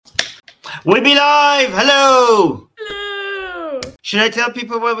We be live! Hello! Hello! Should I tell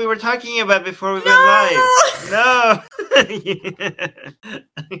people what we were talking about before we went live? No!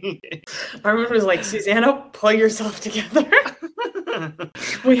 Armin was like, Susanna, pull yourself together.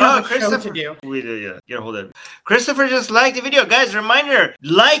 We have a show to do. We do, yeah. Get a hold of it. Christopher just liked the video. Guys, reminder,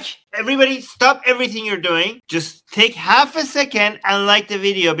 everybody, stop everything you're doing. Just take half a second and like the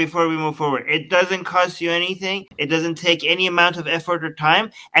video before we move forward. It doesn't cost you anything. It doesn't take any amount of effort or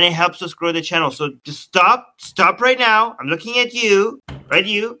time, and it helps us grow the channel. So just stop right now. I'm looking at you. Right,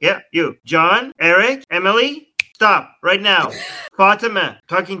 you. Yeah, you. John, Eric, Emily. Stop right now. Fatima,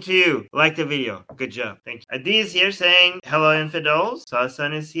 talking to you. Like the video. Good job. Thank you. Adi is here saying, hello, infidels.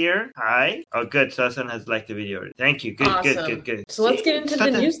 Sasan is here. Hi. Oh, good. Sasan has liked the video. Thank you. Good, awesome. good. So let's get into the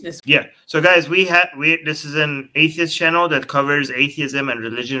news this week. Yeah. So guys, this is an atheist channel that covers atheism and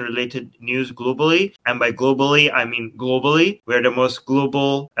religion-related news globally. And by globally, I mean globally. We're the most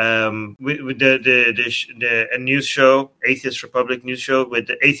global, with the news show, Atheist Republic news show, with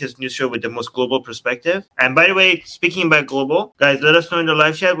the atheist news show with the most global perspective. And by the way, speaking about global, guys, let us know in the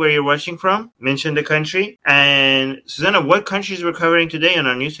live chat where you're watching from. Mention the country. And Susanna, what countries we're covering today on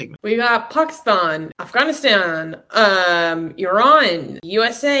our news segment? We got Pakistan, Afghanistan, Iran,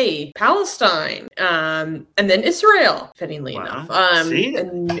 USA, Palestine, and then Israel, fittingly enough.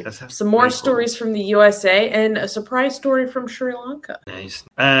 And some more stories from the USA and a surprise story from Sri Lanka. Nice.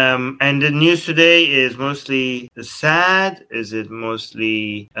 And the news today is mostly sad. Is it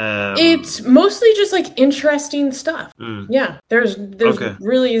mostly? It's mostly just like interesting stuff. Yeah, there's okay.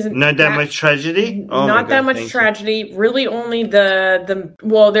 Really isn't not that much tragedy. Not that much tragedy. Really, only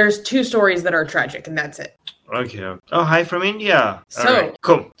there's two stories that are tragic, and that's it. Okay. Oh, hi from India. So right.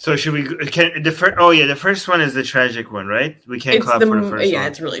 Cool. So should we? The first one is the tragic one, right? We can't clap for the first one. Yeah,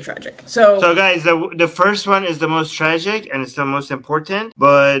 it's really tragic. So guys, the first one is the most tragic and it's the most important.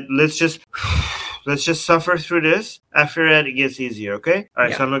 But let's just suffer through this. After that, it gets easier, okay? All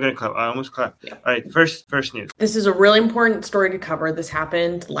right, So I'm not going to clap. I almost clapped. Yeah. All right, first news. This is a really important story to cover. This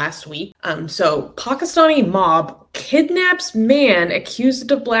happened last week. So Pakistani mob kidnaps man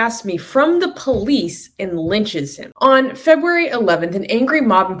accused of blasphemy from the police and lynches him. On February 11th, an angry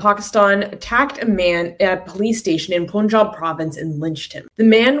mob in Pakistan attacked a man at a police station in Punjab province and lynched him. The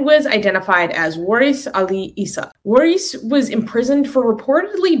man was identified as Waris Ali Isa. Waris was imprisoned for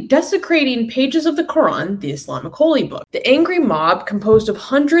reportedly desecrating pages of the Quran, the Islamic holy book. The angry mob, composed of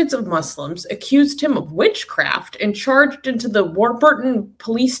hundreds of Muslims, accused him of witchcraft and charged into the Warburton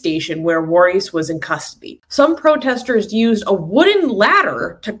police station where Waris was in custody. Some protesters used a wooden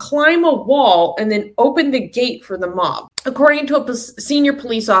ladder to climb a wall and then open the gate for the mob. According to a senior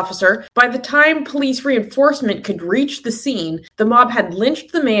police officer, by the time police reinforcement could reach the scene, the mob had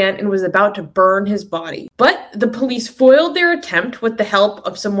lynched the man and was about to burn his body. But the police foiled their attempt with the help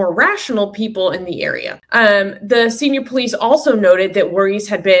of some more rational people in the area. The senior police also noted that Waris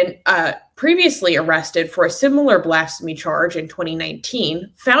had been previously arrested for a similar blasphemy charge in 2019,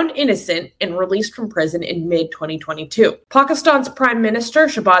 found innocent, and released from prison in mid-2022. Pakistan's Prime Minister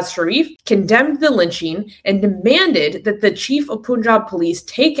Shehbaz Sharif condemned the lynching and demanded that the chief of Punjab police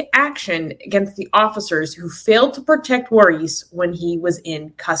take action against the officers who failed to protect Waris when he was in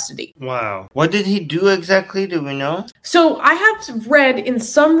custody. Wow. What did he do exactly? Do we know? So I have read in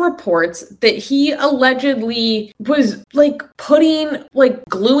some reports that he allegedly was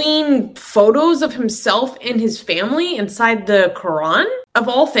gluing photos of himself and his family inside the Quran, of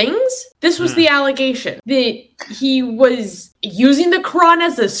all things. This was the allegation, that he was using the Quran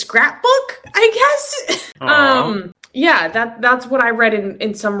as a scrapbook, I guess. Yeah, that's what I read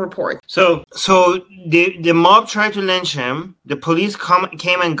in some reports. So the mob tried to lynch him. The police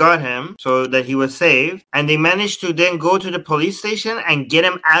came and got him so that he was saved. And they managed to then go to the police station and get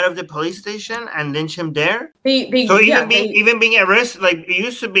him out of the police station and lynch him there. Even being arrested, like it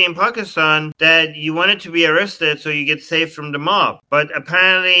used to be in Pakistan that you wanted to be arrested so you get saved from the mob. But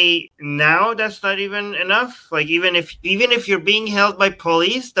apparently now that's not even enough. Like even if you're being held by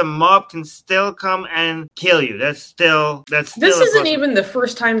police, the mob can still come and kill you. This isn't even the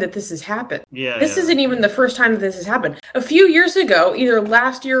first time that this has happened. This isn't even the first time that this has happened. A few years ago, either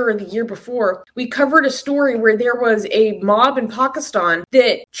last year or the year before, we covered a story where there was a mob in Pakistan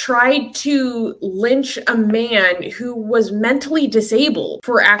that tried to lynch a man who was mentally disabled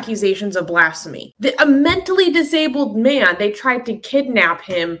for accusations of blasphemy. A mentally disabled man, they tried to kidnap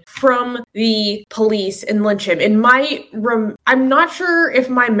him from the police and lynch him. I'm not sure if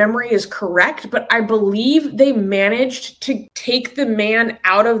my memory is correct, but I believe they managed to take the man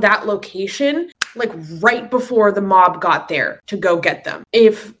out of that location like right before the mob got there to go get them.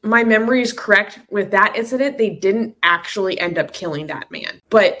 If my memory is correct with that incident, they didn't actually end up killing that man.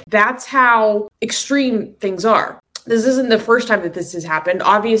 But that's how extreme things are. This isn't the first time that this has happened.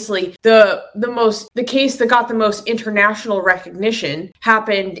 Obviously, the case that got the most international recognition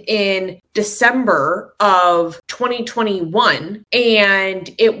happened in December of 2021, and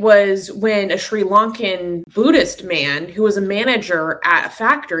it was when a Sri Lankan Buddhist man who was a manager at a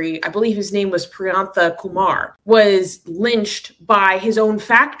factory, I believe his name was Priyantha Kumar, was lynched by his own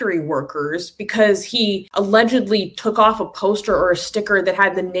factory workers because he allegedly took off a poster or a sticker that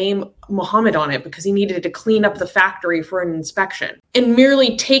had the name Muhammad on it because he needed to clean up the factory for an inspection. And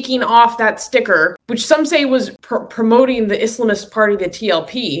merely taking off that sticker, which some say was promoting the Islamist party, the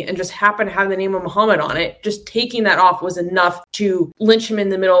TLP, and just happened to have the name of Muhammad on it, just taking that off was enough to lynch him in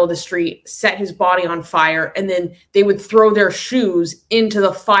the middle of the street, set his body on fire, and then they would throw their shoes into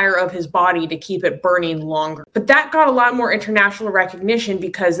the fire of his body to keep it burning longer. But that got a lot more international recognition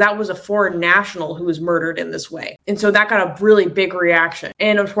because that was a foreign national who was murdered in this way. And so that got a really big reaction.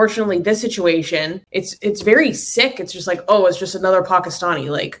 And unfortunately, this situation, it's very sick. It's just like, oh, it's just another Pakistani.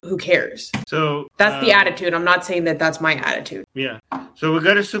 Like, who cares? So that's the attitude. I'm not saying that that's my attitude. Yeah. So we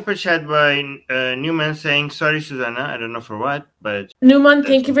got a super chat by Newman saying, sorry, Susanna. I don't know for what, but... Newman,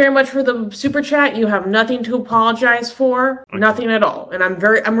 thank you very much for the super chat. You have nothing to apologize for. Okay. Nothing at all. And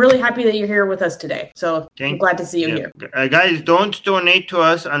I'm really happy that you're here with us today. So I'm glad to see you here. Guys, don't donate to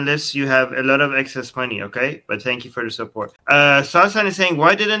us unless you have a lot of excess money, okay? But thank you for the support. Sasan is saying,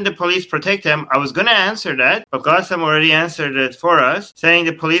 why didn't the police protect him? I was going to answer that, but Qasim already answered it for us, saying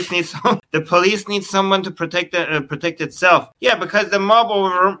the police needs someone to protect itself. Yeah, because the mob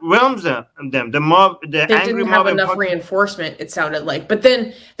overwhelms them. They angry mob didn't have enough reinforcement, it sounded like. But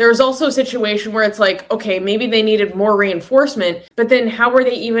then there was also a situation where it's like, okay, maybe they needed more reinforcement, but then how were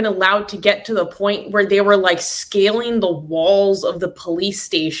they even allowed to get to the point where they were like scaling the walls of the police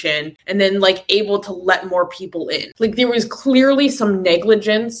station and then like able to let more people in? Like there was clearly some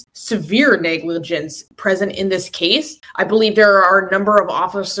negligence, severe negligence present in this case. I believe there are a number of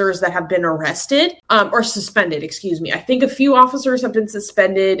officers that have been arrested or suspended, excuse me. I think a few officers have been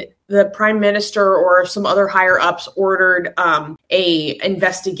suspended. The prime minister or some other higher ups ordered a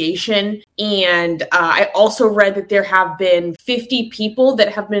investigation. And I also read that there have been 50 people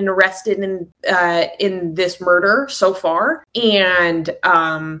that have been arrested in this murder so far. And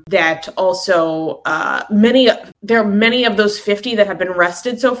that also many of those 50 that have been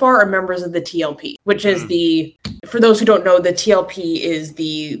arrested so far are members of the TLP, which is for those who don't know, the TLP is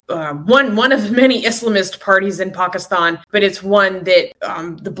the one of many Islamist parties in Pakistan, but it's one that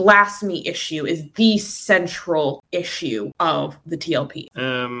the Blasphemy issue is the central issue of the TLP.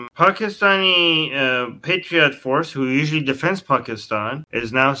 Pakistani Patriot Force, who usually defends Pakistan,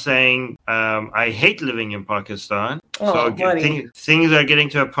 is now saying, I hate living in Pakistan. Oh, so things are getting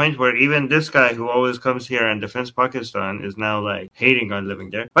to a point where even this guy who always comes here and defends Pakistan is now like hating on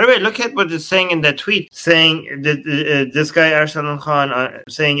living there. By the way, look at what it's saying in that tweet, saying that this guy Arsalan Khan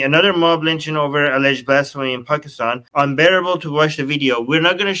saying another mob lynching over alleged blasphemy in Pakistan. Unbearable to watch the video. We're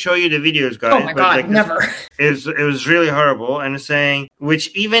not going to show you the videos, guys. Oh my God, like, never. It was really horrible, and it's saying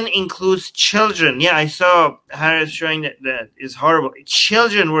which even includes children. Yeah, I saw Harris showing that is horrible.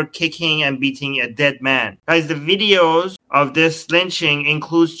 Children were kicking and beating a dead man. Guys, the videos of this lynching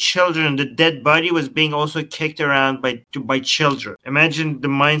includes children. The dead body was being also kicked around by children. Imagine the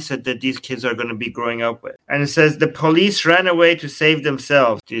mindset that these kids are going to be growing up with. And it says the police ran away to save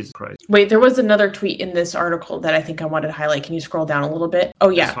themselves. Jesus Christ. Wait, there was another tweet in this article that I think I wanted to highlight. Can you scroll down a little bit? Oh,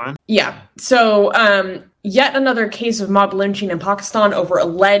 yeah. This one? Yeah. So, yet another case of mob lynching in Pakistan over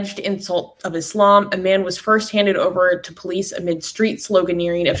alleged insult of Islam. A man was first handed over to police amid street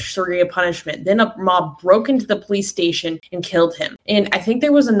sloganeering of Sharia punishment. Then a mob broke into the police station and killed him. And I think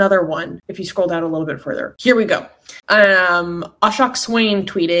there was another one, if you scroll down a little bit further. Here we go. Ashok Swain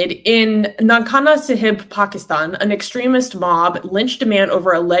tweeted, in Nankana Sahib, Pakistan, an extremist mob lynched a man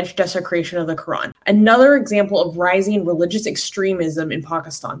over alleged desecration of the Quran. Another example of rising religious extremism in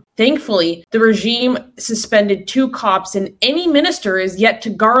Pakistan. Thankfully, the regime suspended 2 cops and any minister is yet to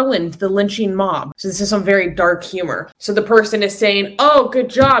garland the lynching mob. So this is some very dark humor. So the person is saying, oh, good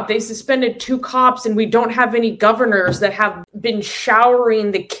job. They suspended 2 cops and we don't have any governors that have been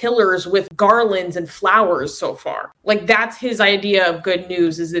showering the killers with garlands and flowers so far. Like that's his idea of good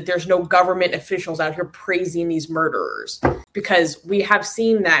news, is that there's no government officials out here praising these murderers, because we have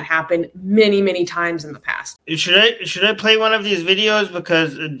seen that happen many, many times in the past. Should I play one of these videos,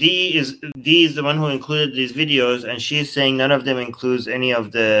 because D is the one who included uploaded these videos, and she's saying none of them includes any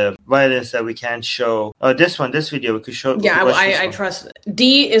of the violence that we can't show. Oh, this video we could show. Yeah, I trust.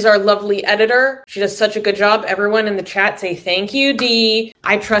 Dee is our lovely editor. She does such a good job. Everyone in the chat say thank you, Dee.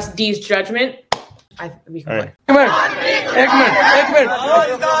 I trust Dee's judgment. We can play.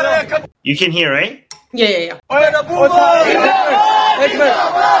 You can hear, right? Yeah.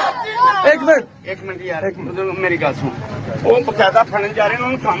 मेरी गल सुन वो बकायदा फड़न जा रहे हैं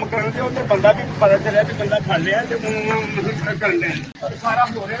उन्होंने काम करने दे उते बंदा भी पता चलिया कि बंदा फड़ लिया ते उन्होंने करन दे सारा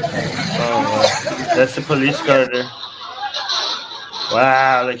हो रहा है That's the police car there.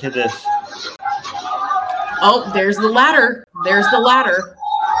 Wow, look at this. Oh, there's the ladder.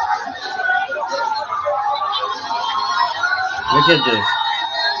 Look at this.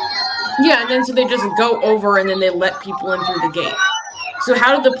 Yeah, and then so they just go over and then they let people in through the gate. So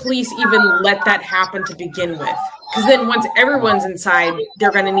how did the police even let that happen to begin with? Because then once everyone's inside,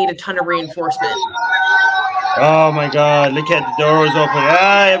 they're going to need a ton of reinforcement. Oh my God! Look at the door is open.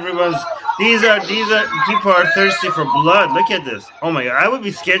 These are people are thirsty for blood. Look at this. Oh my God! I would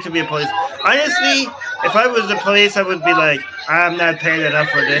be scared to be a police. Honestly, if I was the police, I would be like, I'm not paying enough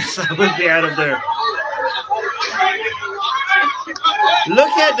for this. I would be out of there. Look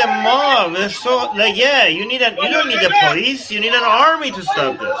at the mob. They're so you don't need the police. You need an army to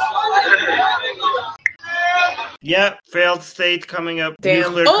stop this. Yeah, failed state coming up.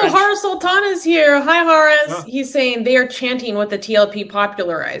 Damn. Oh, Horace Sultan is here. Hi, Horace. Oh. He's saying they are chanting what the TLP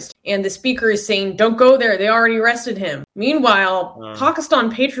popularized. And the speaker is saying, don't go there. They already arrested him. Meanwhile, Pakistan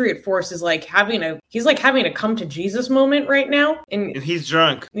Patriot Force is having a come to Jesus moment right now. And he's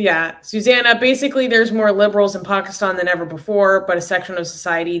drunk. Yeah. Susanna, basically there's more liberals in Pakistan than ever before, but a section of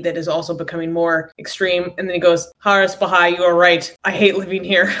society that is also becoming more extreme. And then he goes, Haris Bahai, you are right. I hate living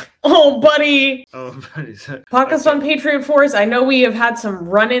here. Oh, buddy. Pakistan Patriot Force, I know we have had some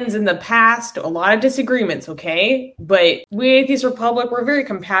run-ins in the past, a lot of disagreements, okay? But we Atheist Republic, we're very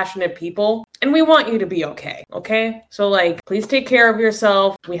compassionate people, and we want you to be okay? So, please take care of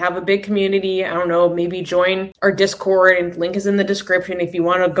yourself. We have a big community. I don't know, maybe join our Discord, and link is in the description if you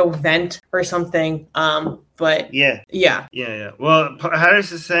want to go vent or something. But yeah. Well,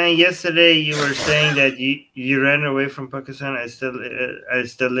 Harris is saying yesterday you were saying that you ran away from Pakistan. I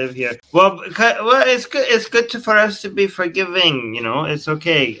still live here. Well, it's good. It's good for us to be forgiving. It's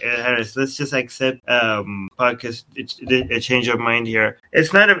okay, Harris. Let's just accept Pakistan a change of mind here.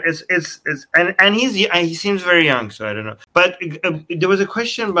 It's not. And he seems very young, so I don't know. But there was a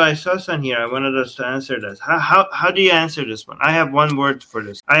question by Sasan here. I wanted us to answer this. How do you answer this one? I have one word for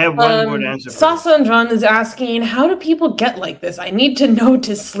this. I have one word answer. Sasan John is asking, how do people get like this? I need to know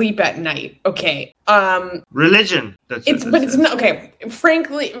to sleep at night. Okay. Religion. It's not okay.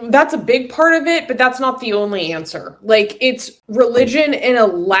 Frankly, that's a big part of it, but that's not the only answer. It's religion and a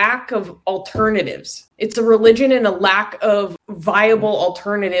lack of alternatives. It's a religion and a lack of viable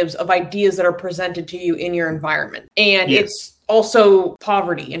alternatives of ideas that are presented to you in your environment. And it's also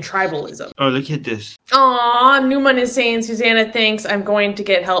poverty and tribalism. Oh, look at this. Aw, Newman is saying, Susanna, thanks. I'm going to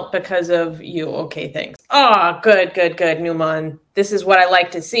get help because of you. Okay, thanks. Ah, good, Newman. This is what I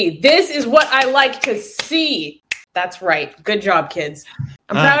like to see. That's right. Good job, kids.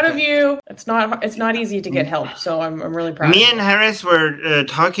 I'm proud of you. It's not easy to get help, so I'm really proud. Me and Harris were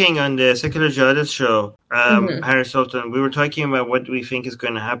talking on the Secular Jihadist show. Harris Sultan, we were talking about what we think is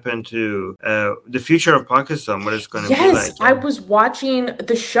going to happen to the future of Pakistan, what it's going to be like. Yes, I was watching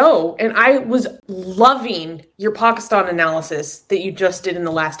the show, and I was loving your Pakistan analysis that you just did in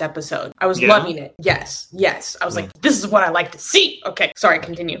the last episode. I was loving it. Yes. I was like, this is what I like to see. Okay, sorry,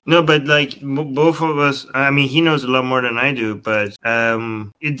 continue. No, but both of us, I mean, he knows a lot more than I do, but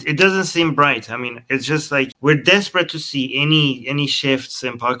it doesn't seem bright. I mean, it's just we're desperate to see any shifts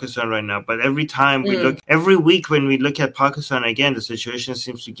in Pakistan right now, but every time we look, every week when we look at Pakistan again, the situation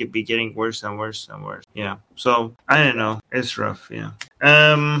seems to be getting worse and worse and worse. Yeah. So I don't know. It's rough. Yeah.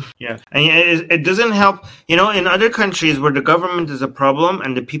 And it doesn't help, in other countries where the government is a problem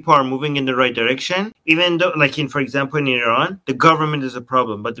and the people are moving in the right direction, even though, for example, in Iran, the government is a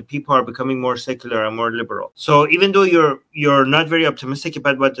problem, but the people are becoming more secular and more liberal. So even though you're not very optimistic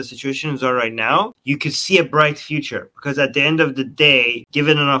about what the situations are right now, you could see a bright future, because at the end of the day,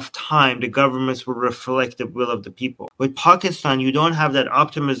 given enough time, the governments will reflect the will of the people. With Pakistan, you don't have that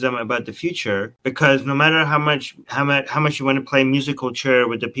optimism about the future, because no matter how much you want to play musical chair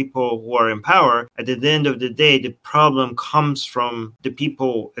with the people who are in power, at the end of the day, the problem comes from the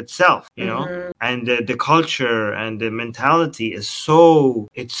people itself, you know, and the culture and the mentality is so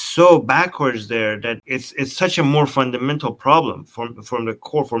backwards there that it's such a more fundamental problem from the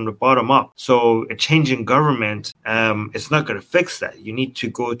core, from the bottom up. So a change in government, it's not going to fix that. You need to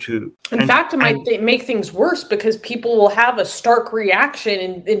go to. In fact, it might make things worse because people will have a stark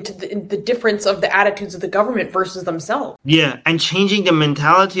reaction into the difference of the attitudes of the government versus themselves. Yeah, and changing the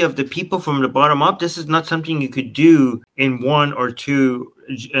mentality of the people from the bottom up, this is not something you could do in 1 or 2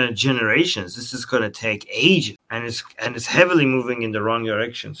 generations. This is going to take ages, and it's heavily moving in the wrong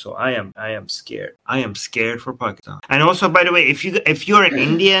direction. So I am scared. I am scared for Pakistan. And also, by the way, if you're an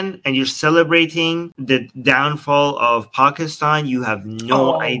Indian and you're celebrating the downfall of Pakistan, you have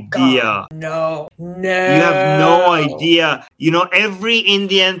no idea. God. No. You have no idea. You know, every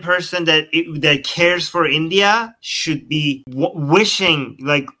Indian person that cares for India should be wishing,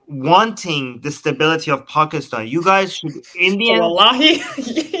 like, wanting the stability of Pakistan. You guys should, Indian. Wallahi,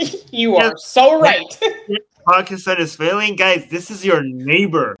 you are so right. Pakistan is failing, guys. This is your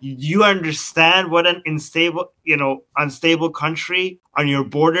neighbor. You understand what an unstable country on your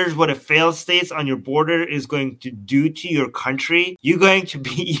borders, what a failed state on your border is going to do to your country. You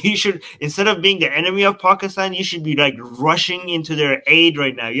should, instead of being the enemy of Pakistan, you should be like rushing into their aid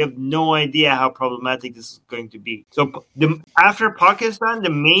right now. You have no idea how problematic this is going to be. So after Pakistan, the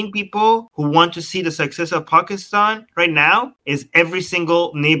main people who want to see the success of Pakistan right now is every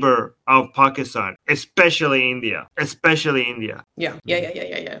single neighbor of Pakistan, especially India. Yeah.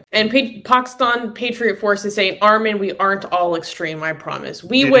 And Pakistan Patriot Force is saying, Armin, we aren't all extreme, I promise.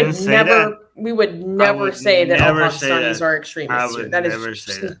 We would never say that all Pakistanis are extremists. That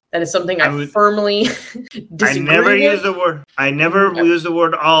is something I firmly disagree with. I never use the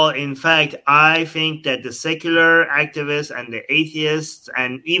word all. In fact, I think that the secular activists and the atheists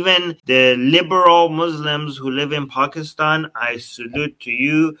and even the liberal Muslims who live in Pakistan, I salute to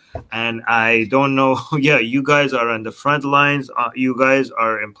you. And I don't know, you guys are on the front lines. You guys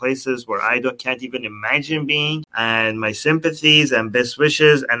are in places where I can't even imagine being. And my sympathies and best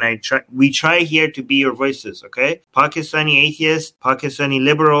wishes. And we try here to be your voices, okay? Pakistani atheists, Pakistani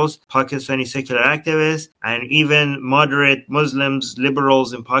liberals, Pakistani secular activists, and even moderate Muslims,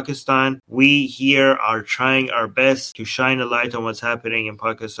 liberals in Pakistan. We here are trying our best to shine a light on what's happening in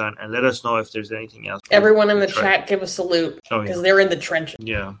Pakistan and let us know if there's anything else. Everyone in the chat, give a salute because they're in the trenches.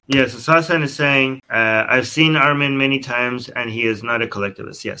 Yeah. So Sasan is saying, I've seen Armin many times and he is not a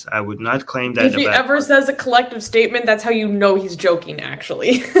collectivist. Yes, I would not claim that. If he ever says a collective statement, that's how you know he's joking,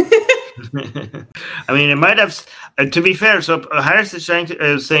 actually. I mean, it might have, to be fair, so Harris is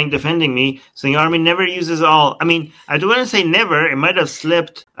saying, defending me, saying Armin never uses all. I mean, I don't want to say never, it might have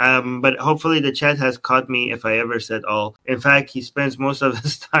slipped, but hopefully the chat has caught me if I ever said all. In fact, he spends most of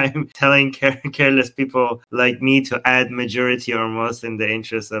his time telling careless people like me to add majority or most in the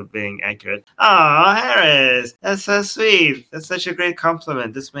interest of being accurate. Oh, Harris, that's so sweet. That's such a great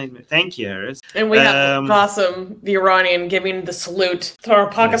compliment. This made me, thank you, Harris. And we have Qasim, the Iranian, giving the salute to our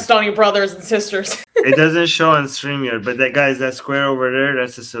Pakistani brothers and sisters. It doesn't show on StreamYard, but that square over there,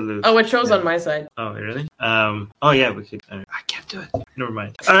 that's a salute. Oh, it shows on my side. Oh, really? We could. I can't do it. Never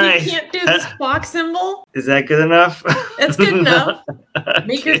mind. All right. You can't do this clock symbol? Is that good enough? It's good enough. Okay.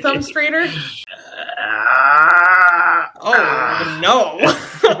 Make your thumb straighter. Oh, no.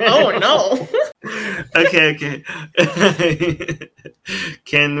 Oh, no. Okay.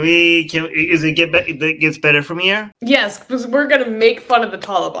 It gets better from here? Yes, because we're going to make fun of the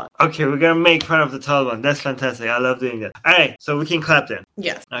Taliban. Okay, we're going to make fun of the Taliban. That's fantastic. I love doing that. All right, so we can clap then.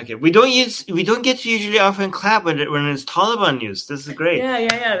 Yes. Okay, we don't get to usually often clap when it's Taliban news. This is great.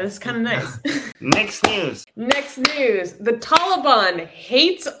 Yeah. This is kind of nice. Next news. The Taliban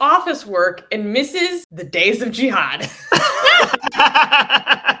hates office work and misses the days of jihad.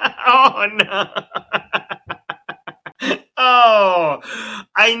 Oh, no. Oh,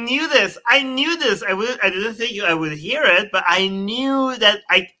 I knew this. I didn't think I would hear it, but I knew that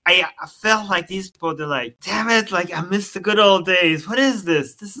I felt like these people, they're like, damn it, like I missed the good old days. What is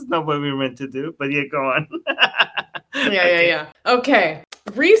this? This is not what we were meant to do, but yeah, go on. Yeah. Okay.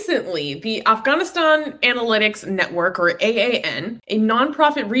 Recently, the Afghanistan Analytics Network, or AAN, a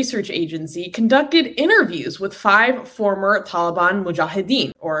nonprofit research agency, conducted interviews with 5 former Taliban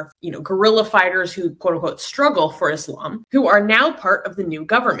mujahideen, or, guerrilla fighters who, quote unquote, struggle for Islam, who are now part of the new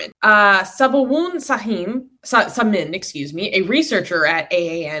government. Sabawun Sahim Samin, a researcher at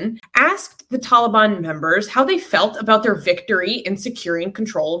AAN, asked the Taliban members how they felt about their victory in securing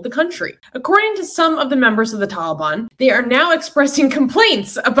control of the country. According to some of the members of the Taliban, they are now expressing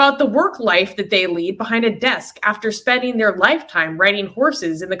complaints about the work life that they lead behind a desk after spending their lifetime riding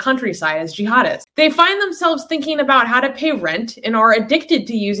horses in the countryside as jihadists. They find themselves thinking about how to pay rent and are addicted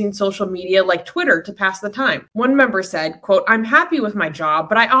to using social media like Twitter to pass the time. One member said, quote, "I'm happy with my job,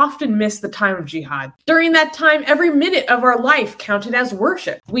 but I often miss the time of jihad. During that time, every minute of our life counted as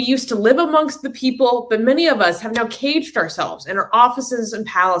worship. We used to live amongst the people, but many of us have now caged ourselves in our offices and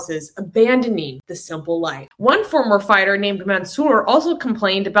palaces, abandoning the simple life." One former fighter named Mansour also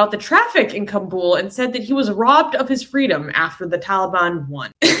complained about the traffic in Kabul and said that he was robbed of his freedom after the Taliban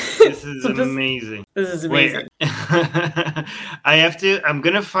won. This is amazing. This is amazing. I'm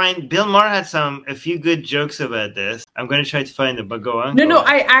going to find, Bill Maher had a few good jokes about this. I'm going to try to find them, but go on. No,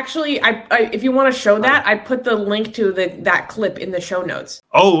 I actually, if you want to show that, I put the link to that clip in the show notes.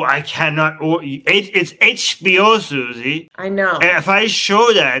 Oh, I cannot. It's HBO, Susie. I know. And if I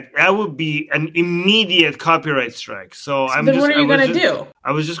show that would be an immediate copyright strike. So what are you going to do?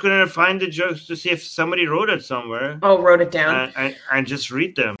 I was just going to find the jokes to see if somebody wrote it somewhere. Oh, wrote it down. And just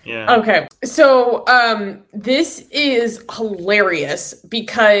read them. Yeah. Okay. So this is hilarious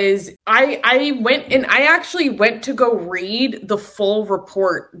because I went to go read the full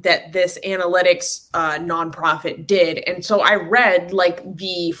report that this analytics nonprofit did. And so I read like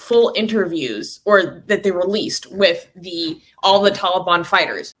the full interviews or that they released with all the Taliban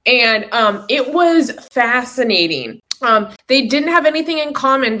fighters. And it was fascinating. They didn't have anything in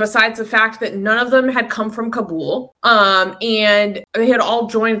common besides the fact that none of them had come from Kabul, and they had all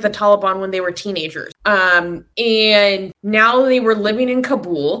joined the Taliban when they were teenagers. And now they were living in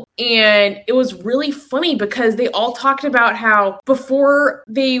Kabul, and it was really funny because they all talked about how before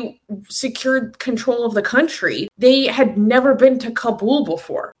they secured control of the country, they had never been to Kabul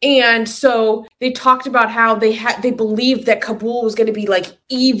before. And so they talked about how they believed that Kabul was going to be like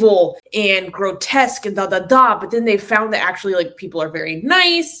evil and grotesque and but then they found that actually like people are very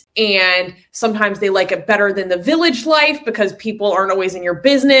nice and sometimes they like it better than the village life because people aren't always in your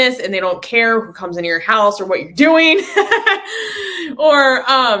business and they don't care who comes into your house or what you're doing.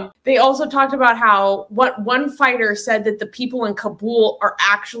 Or they also talked about how one fighter said that the people in Kabul are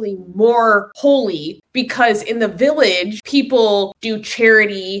actually more holy because in the village, people do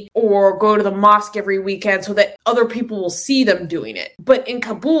charity or go to the mosque every weekend so that other people will see them doing it. But in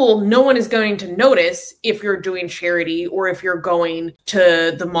Kabul, no one is going to notice if you're doing charity or if you're going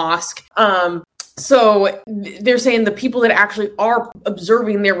to the mosque. So they're saying the people that actually are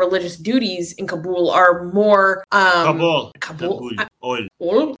observing their religious duties in Kabul are more Kabul.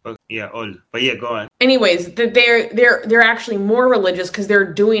 All? Yeah, all. But yeah, go on. Anyways, they're actually more religious because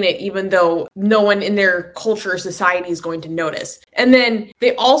they're doing it even though no one in their culture or society is going to notice. And then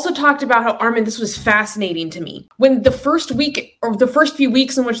they also talked about how, Armin, this was fascinating to me. When the first week or the first few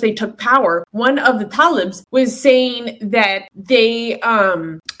weeks in which they took power, one of the Talibs was saying that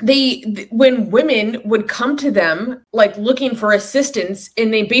when women would come to them like looking for assistance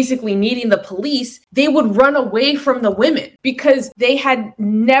and they basically needing the police, they would run away from the women because they had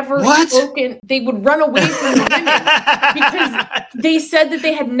never spoken. They would run away from the women because they said that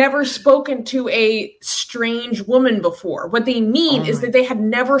they had never spoken to a strange woman before. What they mean is that they had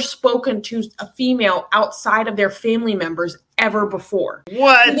never spoken to a female outside of their family members ever before.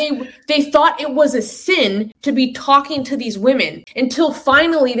 What? They thought it was a sin to be talking to these women until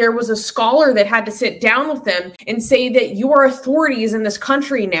finally there was a scholar that had to sit down with them and say that you are authorities in this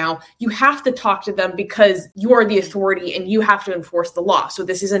country now. You have to talk to them because you are the authority and you have to enforce the law. So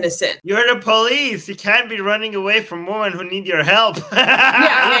this isn't a sin. You're the police. You can't be running away from women who need your help.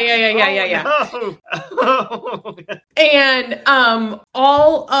 Yeah. Oh, no. And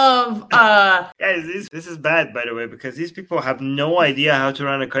all of guys, this is bad, by the way, because these people have no idea how to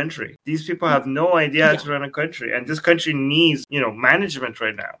run a country. These people have no idea how to run a country, and this country needs, management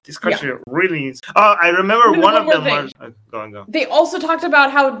right now. This country really needs. Oh, I remember one of them was. Go. They also talked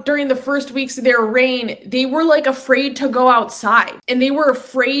about how during the first weeks of their reign, they were like afraid to go outside, and they were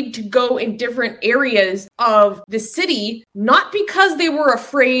afraid to go in different areas of the city, not because they were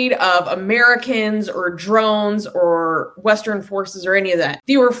afraid of Americans or drones or Western forces or any of that.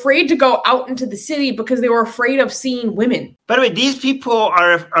 They were afraid to go out into the city because they were afraid of seeing women. By the way, these people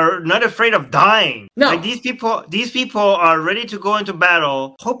are not afraid of dying. No. Like these people are ready to go into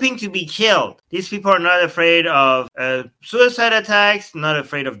battle, hoping to be killed. These people are not afraid of suicide attacks, not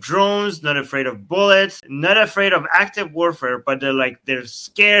afraid of drones, not afraid of bullets, not afraid of active warfare, but they're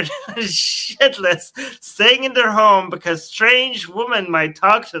scared shitless, staying in their home because strange women might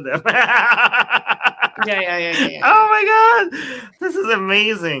talk to them. Yeah. Oh my god, this is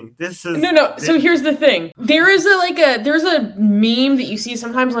amazing. This is no. So here's the thing: there's a meme that you see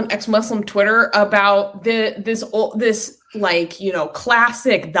sometimes on ex-Muslim Twitter about this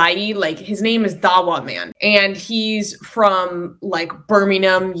classic Dai, like his name is Dawa Man, and he's from like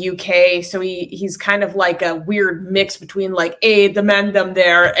Birmingham, UK. So he's kind of like a weird mix between like the man them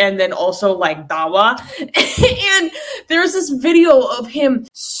there and then also like Dawa. And there's this video of him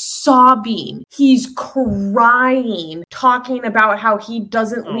sobbing. He's crying, talking about how he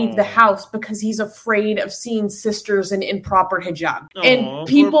doesn't leave the house because he's afraid of seeing sisters in improper hijab. And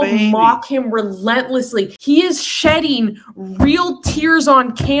people mock him relentlessly. He is shedding real tears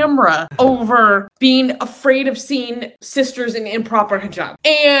on camera over being afraid of seeing sisters in improper hijab.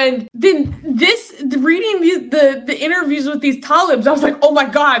 And then reading the interviews with these Talibs, I was like, oh my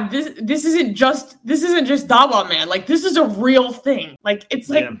god, this isn't just Dawa Man. Like, this is a real thing. Like, it's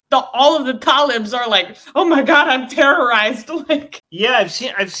like all of the Talibs are like, oh my god, I'm terrorized. Like, yeah, I've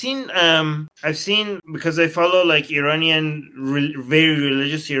seen because I follow like very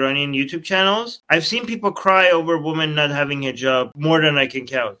religious Iranian YouTube channels. I've seen people cry over women not having a job more than I can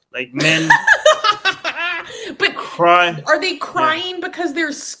count. Like men. But cry. Are they crying because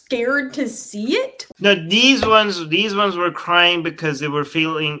they're scared to see it? No, these ones were crying because they're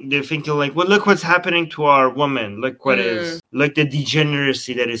thinking like, well, look what's happening to our woman. Look what is, like the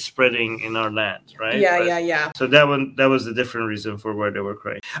degeneracy that is spreading in our land, right? Yeah. So that was a different reason for why they were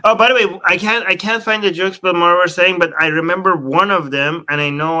crying. Oh, by the way, I can't find the jokes Bill Maher was saying, but I remember one of them, and I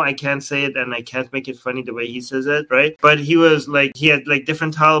know I can't say it and I can't make it funny the way he says it, right? But he was like, he had like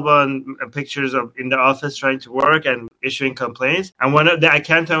different Taliban pictures of in the office trying to work and issuing complaints, and one of the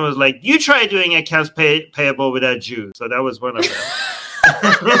accountant was like, you try doing accounts payable without Jews. So that was one of them.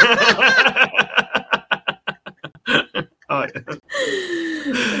 Oh, yeah.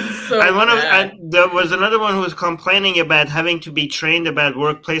 And there was another one who was complaining about having to be trained about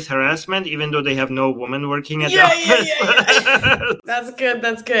workplace harassment, even though they have no woman working at the office. Yeah.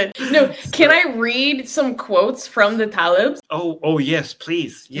 That's good. No, can I read some quotes from the Talibs? Oh, yes,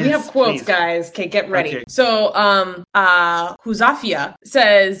 please. Yes, we have quotes, guys. Okay, get ready. Okay. So, Huzafia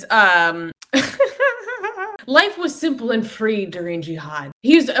says, life was simple and free during Jihad.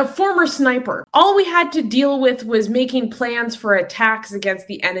 He's a former sniper. All we had to deal with was making plans for attacks against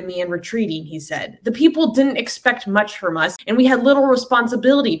the enemy and retreating, he said. The people didn't expect much from us, and we had little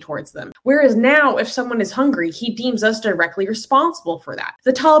responsibility towards them. Whereas now, if someone is hungry, he deems us directly responsible for that.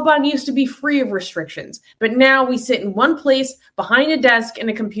 The Taliban used to be free of restrictions, but now we sit in one place, behind a desk and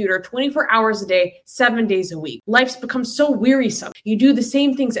a computer, 24 hours a day, 7 days a week. Life's become so wearisome. You do the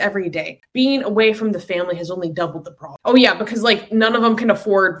same things every day. Being away from the family has only doubled the problem. Oh yeah, because like none of them can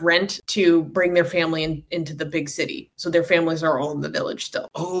afford rent to bring their family into the big city. So their families are all in the village still.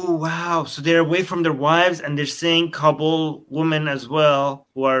 Oh wow. So they're away from their wives and they're seeing Kabul women as well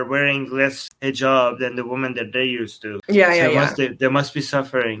who are wearing less hijab than the women that they used to. They must be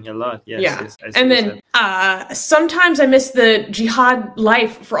suffering a lot. Yes. And then sometimes I miss the jihad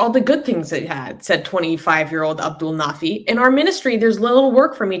life for all the good things it had, said 25-year-old Abdul Nafi. In our ministry, there's little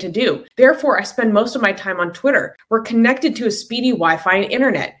work for me to do. Therefore, I spend most of my time on Twitter. We're connected to a speedy Wi-Fi and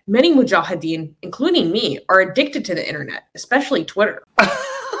internet. Many mujahideen, including me, are addicted to the internet, especially Twitter.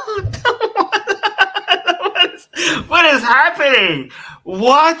 What is happening?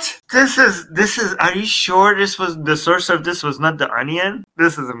 What? This is, are you sure this was, the source of this was not The Onion?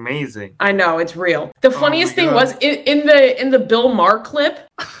 This is amazing. I know, it's real. The funniest thing was, in the Bill Maher clip,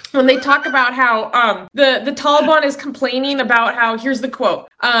 when they talk about how the Taliban is complaining about how, here's the quote,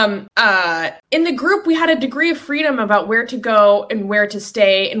 in the group we had a degree of freedom about where to go and where to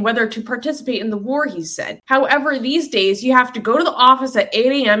stay and whether to participate in the war, he said. However, these days you have to go to the office at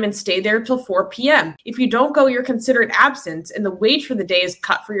 8 a.m. and stay there till 4 p.m. If you don't go, you're considered absent and the wage for the day is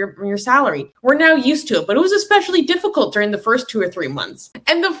cut from your salary. We're now used to it, but it was especially difficult during the first 2 or 3 months.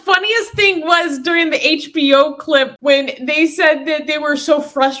 And the funniest thing was during the HBO clip when they said that they were so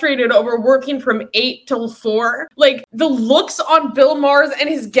frustrated over working from 8 till 4. Like, the looks on Bill Maher's and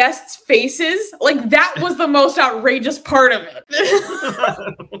his guests' faces, like, that was the most outrageous part of it.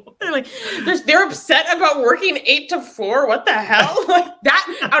 They're upset about working 8 to 4? What the hell? Like,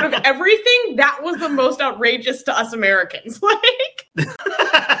 that, out of everything, that was the most outrageous to us Americans. Like...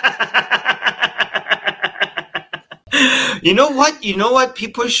 You know what?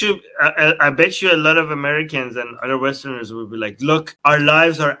 People should, I bet you a lot of Americans and other Westerners will be like, look, our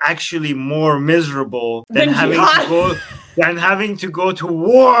lives are actually more miserable than having to go to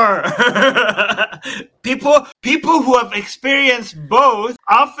war. people who have experienced both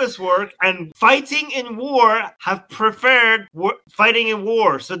office work and fighting in war have preferred fighting in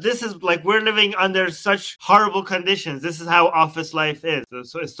war. So this is like we're living under such horrible conditions. This is how office life is.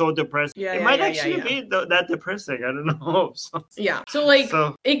 So it's so depressing. It might actually be that depressing. I don't know.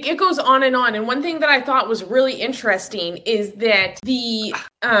 It goes on. And one thing that I thought was really interesting is that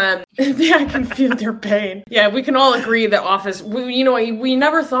I can feel their pain. Yeah, we can all agree that office, we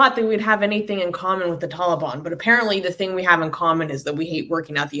never thought that we'd have anything in common with the Taliban, but apparently the thing we have in common is that we hate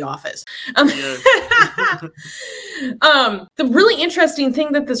working at the office. The really interesting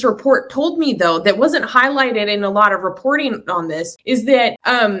thing that this report told me, though, that wasn't highlighted in a lot of reporting on this, is that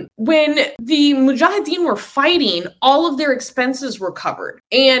when the Mujahideen were fighting, all of their expenses were covered,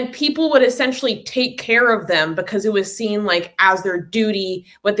 and people would essentially take care of them because it was seen like as their duty,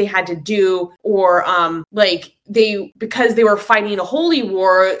 what they had to do, or because they were fighting a holy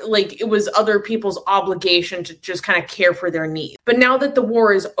war, like it was other people's obligation to just kind of care for their needs. But now that the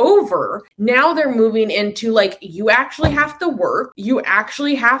war is over, now they're moving into like, you actually have to work, you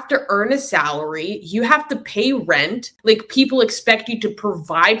actually have to earn a salary, you have to pay rent, like people expect you to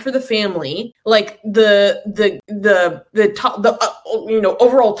provide for the family, like the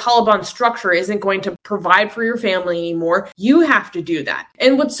overall Taliban structure isn't going to provide for your family anymore. You have to do that.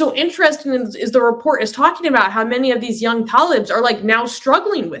 And what's so interesting is the report is talking about how many of these young Talibs are like now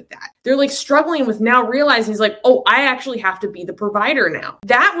struggling with that. They're like struggling with now realizing, he's like, oh, I actually have to be the provider now.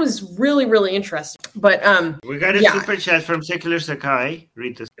 That was really, really interesting. But we got a super chat from Secular Sakai.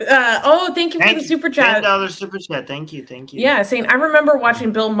 Read this. Thank you for the super chat. $10 super chat. Thank you. Yeah, saying, I remember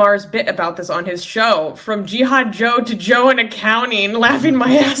watching Bill Maher's bit about this on his show, From Jihad Joe to Joe in Accounting, laughing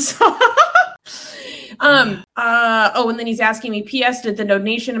my ass off. And then he's asking me, P.S. Did the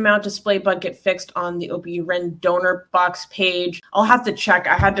donation amount display bug get fixed on the OBUREN donor box page? I'll have to check.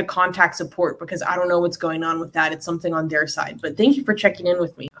 I had to contact support because I don't know what's going on with that. It's something on their side. But thank you for checking in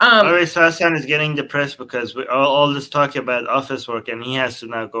with me. Hassan is getting depressed because we all this talk about office work, and he has to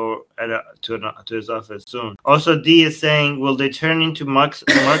now go to his office soon. Also, D is saying, will they turn into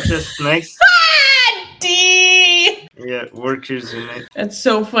Marxists next? D! Yeah, workers unite. That's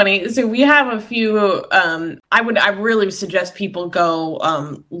so funny. So we have a few, I really suggest people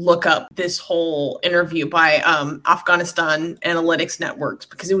go look up this whole interview by Afghanistan Analytics Networks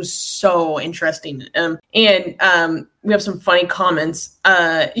because it was so interesting. We have some funny comments.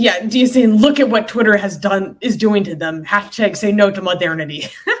 D is saying, look at what Twitter is doing to them. # say no to modernity.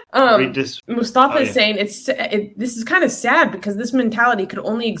 Mustafa is saying this is kind of sad because this mentality could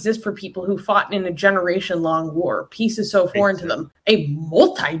only exist for people who fought in a generation-long war. Peace is so foreign to them. A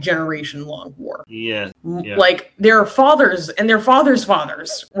multi-generation long war. Yeah. Like their fathers and their fathers'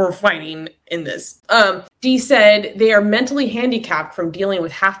 fathers were fighting in this. D said they are mentally handicapped from dealing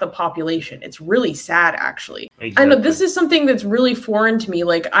with half the population. It's really sad, actually. Exactly. I know this is something that's really foreign to me.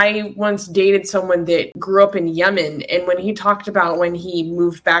 Like I once dated someone that grew up in Yemen, and when he talked about when he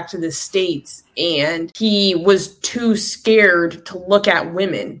moved back to the States and he was too scared to look at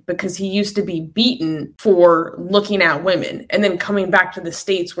women because he used to be beaten for looking at women, and then coming back to the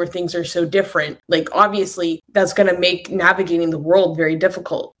States where things are so different, like obviously that's going to make navigating the world very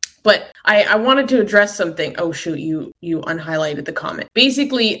difficult. But I wanted to address something. Oh, shoot, you unhighlighted the comment.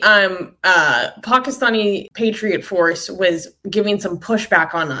 Basically, Pakistani Patriot Force was giving some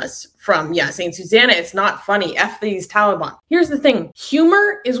pushback on us from, saying, Susanna, it's not funny. F these Taliban. Here's the thing.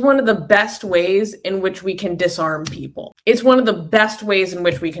 Humor is one of the best ways in which we can disarm people. It's one of the best ways in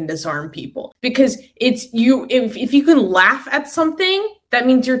which we can disarm people. Because if you can laugh at something, that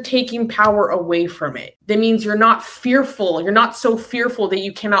means you're taking power away from it. That means you're not fearful. You're not so fearful that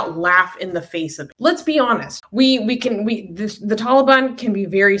you cannot laugh in the face of it. Let's be honest. The Taliban can be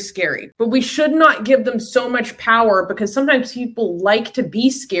very scary, but we should not give them so much power because sometimes people like to be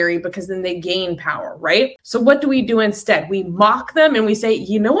scary because then they gain power, right? So what do we do instead? We mock them and we say,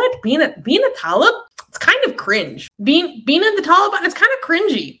 you know what? Being a Talib, it's kind of cringe. Being in the Taliban, it's kind of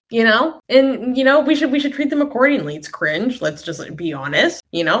cringy, And we should treat them accordingly. It's cringe. Let's just be honest,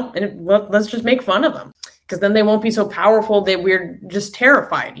 and let's just make fun of them because then they won't be so powerful that we're just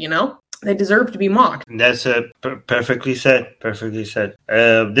terrified, They deserve to be mocked. That's perfectly said. Perfectly said.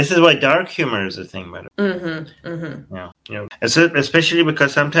 This is why dark humor is a thing, by the way. Yeah. Especially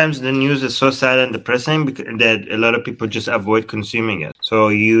because sometimes the news is so sad and depressing that a lot of people just avoid consuming it. So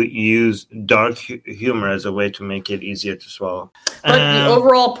you use dark humor as a way to make it easier to swallow. But the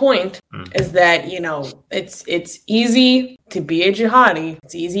overall point is that, it's easy to be a jihadi.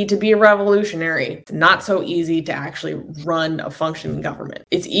 It's easy to be a revolutionary. It's not so easy to actually run a functioning government.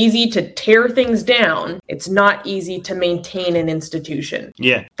 It's easy to to tear things down, it's not easy to maintain an institution.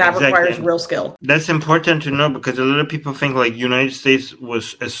 Yeah, that exactly. requires real skill. That's important to know because a lot of people think like United States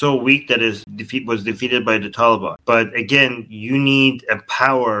was so weak that it was defeated by the Taliban. But again, you need a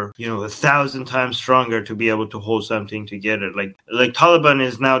power, 1,000 times stronger to be able to hold something together. Like Taliban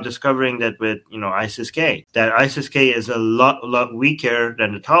is now discovering that with ISIS-K, that ISIS-K is a lot weaker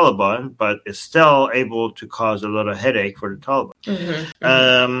than the Taliban, but is still able to cause a lot of headache for the Taliban.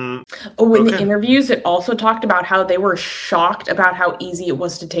 In the interviews, it also talked about how they were shocked about how easy it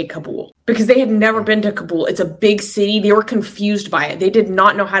was to take Kabul because they had never been to Kabul. It's a big city. They were confused by it. They did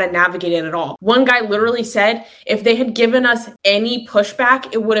not know how to navigate it at all. One guy literally said, if they had given us any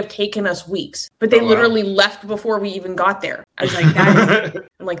pushback, it would have taken us weeks. But they literally left before we even got there. I was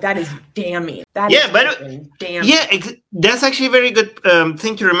like, that is damning. Damning. Yeah, that's actually a very good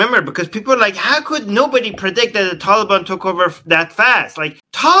thing to remember because people are like, how could nobody predict that the Taliban took over that fast? Like,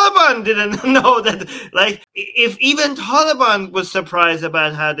 Taliban didn't know that. Like, if even Taliban was surprised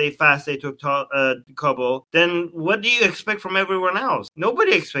about how fast they took Kabul, then what do you expect from everyone else?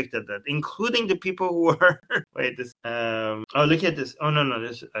 Nobody expected that, including the people who were. Wait, this. Look at this. Oh no,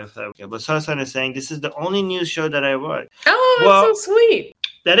 this. Okay, but Sasan is saying this is the only news show that I watch. Oh, that's so sweet.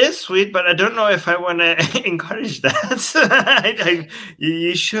 That is sweet, but I don't know if I want to encourage that.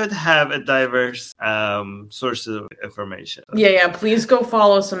 You should have a diverse source of information. Yeah. Please go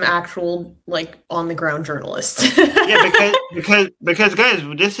follow some actual, on-the-ground journalists. Yeah, because guys,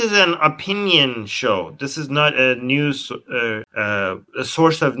 this is an opinion show. This is not a news, a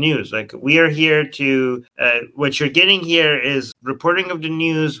source of news. Like, we are here to. What you're getting here is reporting of the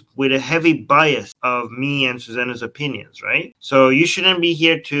news with a heavy bias of me and Susanna's opinions, right? So you shouldn't be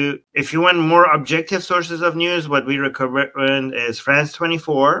here to, if you want more objective sources of news, what we recommend is France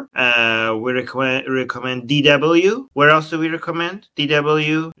 24. We recommend DW. Where else do we recommend?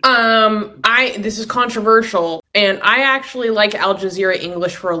 DW? This is controversial, and I actually like Al Jazeera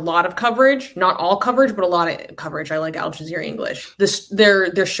English for a lot of coverage. Not all coverage, but a lot of coverage. I like Al Jazeera English.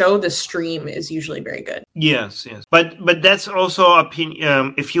 Their show, the stream, is usually very good. Yes. But that's also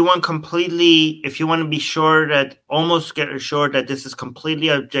opinion. If you want to be sure that this is completely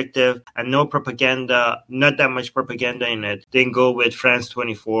objective and no propaganda, not that much propaganda in it, then go with France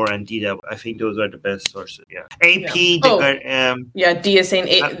 24 and DW. I think those are the best sources. Yeah. AP. Dia saying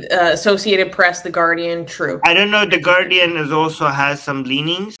Associated Press, The Guardian. True. I don't know. The Guardian also has some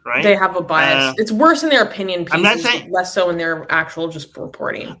leanings, right? They have a bias. It's worse in their opinion pieces, I'm not saying, less so in their actual just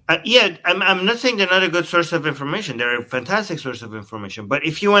reporting. I'm not saying they're not a good source of information. They're a fantastic source of information. But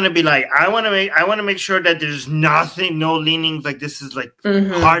if you want to be like, I want to make sure that there's no leanings, like this is like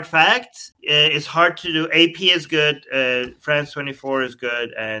hard facts. It's hard to do. AP is good. France 24 is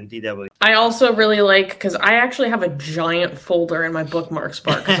good, and DW. I also really like, because I actually have a giant folder in my bookmarks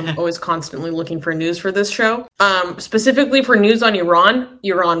bar because I'm always constantly looking for news for this show. Specifically for news on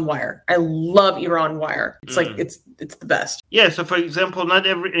Iran Wire. I love Iran Wire. It's like it's the best. Yeah. So for example, not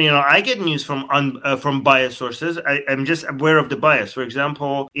every I get news from biased sources. I'm just aware of the bias. For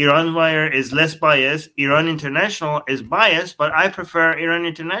example, Iran Wire is less biased. Iran International is biased, but I prefer Iran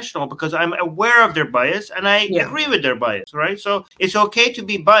International because I'm aware of their bias and I agree with their bias, right? So it's okay to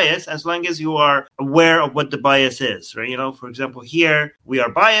be biased as long as you are aware of what the bias is, right? For example, here we are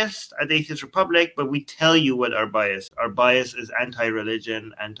biased at the Atheist Republic, but we tell you what our bias. Our bias is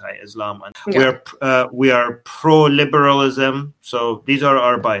anti-religion, anti-Islam, and we are pro-liberalism. So these are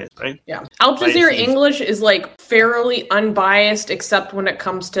our bias, right? Yeah. Al Jazeera English is like fairly unbiased, except when it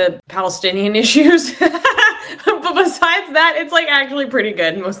comes to Palestinian issues. But besides that, it's like actually pretty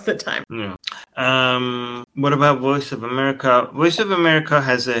good most of the time. Yeah. What about Voice of America? Voice of America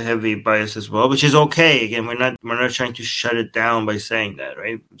has a heavy bias as well, which is okay. Again, we're not trying to shut it down by saying that,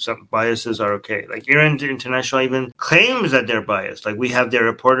 right? Some biases are okay. Like Iran International even claims that they're biased. Like we have their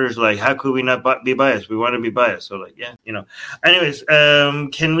reporters like, how could we not be biased? We want to be biased. So like, yeah, Anyways,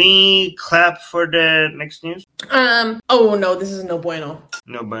 can we clap for the next news? Oh no, this is no bueno.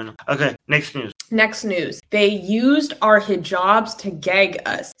 No bueno. Okay, next news. They used our hijabs to gag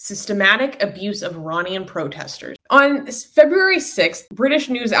us. Systematic abuse of Iranian protesters. On February 6th, British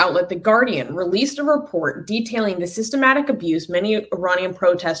news outlet The Guardian released a report detailing the systematic abuse many Iranian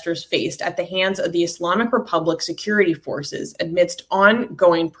protesters faced at the hands of the Islamic Republic security forces amidst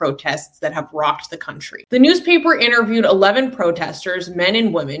ongoing protests that have rocked the country. The newspaper interviewed 11 protesters, men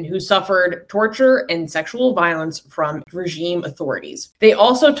and women, who suffered torture and sexual violence from regime authorities. They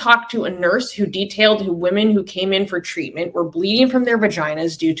also talked to a nurse who detailed women who came in for treatment were bleeding from their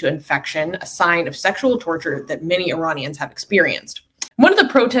vaginas due to infection, a sign of sexual torture that many Iranians have experienced. One of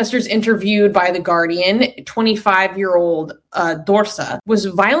the protesters interviewed by The Guardian, 25-year-old Dorsa, was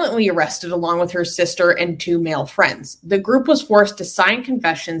violently arrested along with her sister and 2 male friends. The group was forced to sign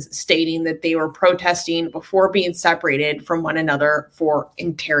confessions stating that they were protesting before being separated from one another for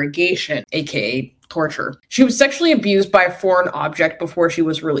interrogation, aka torture. She was sexually abused by a foreign object before she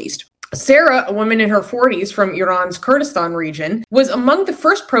was released. Sarah, a woman in her 40s from Iran's Kurdistan region, was among the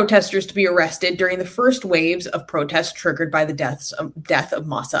first protesters to be arrested during the first waves of protests triggered by the death of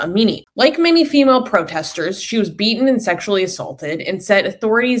Mahsa Amini. Like many female protesters, she was beaten and sexually assaulted, and said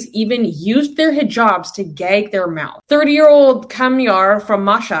authorities even used their hijabs to gag their mouth. 30-year-old Kamyar from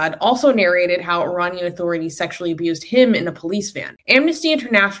Mashhad also narrated how Iranian authorities sexually abused him in a police van. Amnesty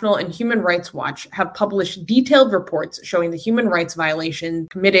International and Human Rights Watch have published detailed reports showing the human rights violations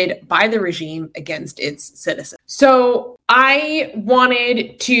committed by the regime against its citizens. So I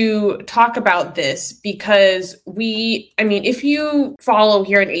wanted to talk about this because if you follow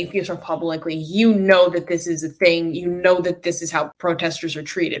here in Atheist Republicly, you know that this is a thing. You know that this is how protesters are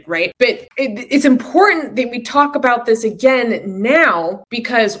treated, right? But it's important that we talk about this again now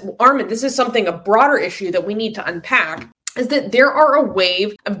because, Armin, this is a broader issue that we need to unpack. Is that there are a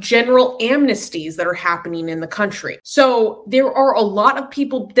wave of general amnesties that are happening in the country. So there are a lot of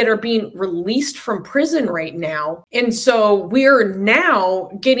people that are being released from prison right now. And so we're now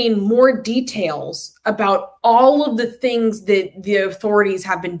getting more details about all of the things that the authorities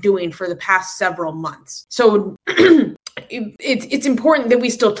have been doing for the past several months. So it's important that we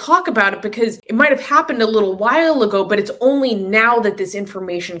still talk about it because it might have happened a little while ago, but it's only now that this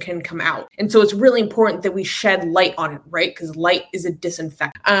information can come out. And so it's really important that we shed light on it, right? Because light is a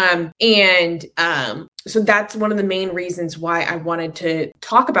disinfectant. So that's one of the main reasons why I wanted to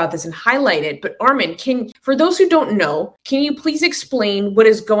talk about this and highlight it. But Armin, for those who don't know, can you please explain what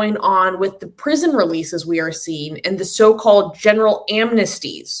is going on with the prison releases we are seeing and the so-called general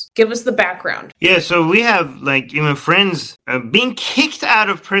amnesties? Give us the background. Yeah, so we have even friends being kicked out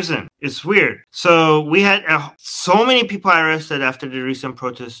of prison. It's weird. So we had so many people arrested after the recent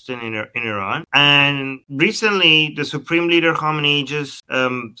protests in Iran. And recently, the Supreme Leader Khamenei just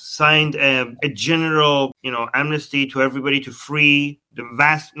signed a general amnesty to everybody to free the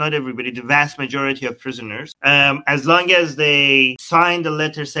vast majority of prisoners, as long as they signed a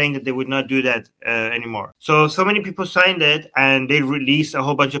letter saying that they would not do that anymore. So many people signed it, and they released a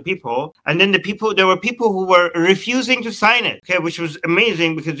whole bunch of people. And then there were people who were refusing to sign it, okay, which was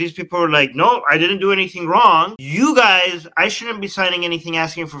amazing because these people were like, no, I didn't do anything wrong. You guys, I shouldn't be signing anything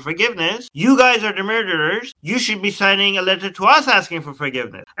asking for forgiveness. You guys are the murderers. You should be signing a letter to us asking for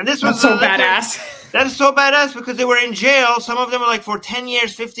forgiveness. And this was so badass. That is so badass because they were in jail. Some of them were like for 10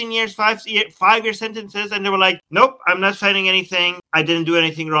 years, 15 years, 5-year sentences. And they were like, nope, I'm not signing anything. I didn't do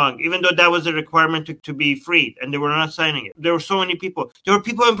anything wrong, even though that was a requirement to be freed. And they were not signing it. There were so many people. There were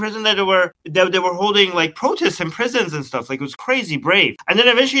people in prison that they were holding protests in prisons and stuff. It was crazy brave. And then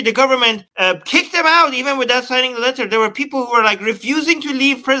eventually the government kicked them out even without signing the letter. There were people who were refusing to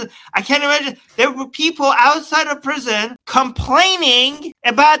leave prison. I can't imagine. There were people outside of prison complaining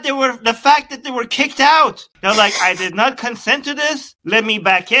about the fact that they were kicked out. They're like, I did not consent to this. Let me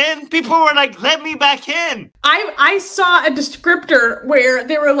back in. People were like, let me back in. I saw a descriptor where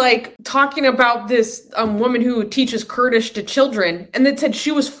they were talking about this woman who teaches Kurdish to children, and it said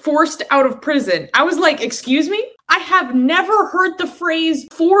she was forced out of prison. I was like, excuse me? I have never heard the phrase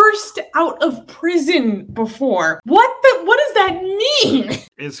forced out of prison before. What does that mean?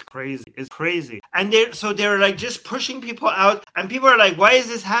 It's crazy. And they're just pushing people out, and people are like, why is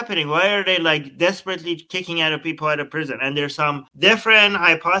this happening? Why are they desperately kicking out people out of prison? And there's some different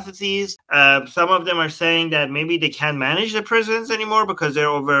hypotheses. Some of them are saying that maybe they can't manage the prisons anymore because they're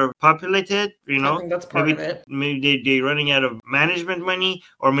overpopulated. I think that's part of it. Maybe they're running out of management money,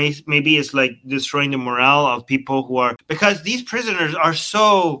 or maybe it's destroying the morale of people who are, because these prisoners are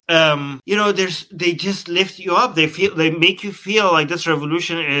so they just lift you up. They make you feel like this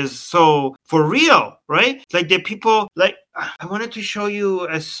revolution is so for real, right? The people I wanted to show you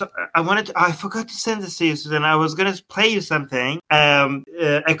I forgot to send this to you, Susan. I was gonna play you something.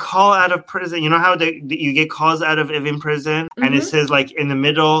 A call out of prison. You know how you get calls out of Evin prison, and it says in the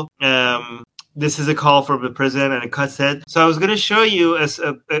middle, this is a call from the prison, and it cuts it. So I was going to show you,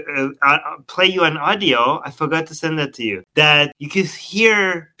 play you an audio. I forgot to send that to you. That you could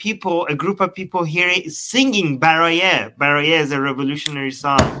hear a group of people singing Baraye. Baraye is a revolutionary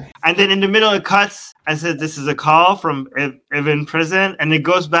song. And then in the middle it cuts. I said, this is a call from Evin prison. And it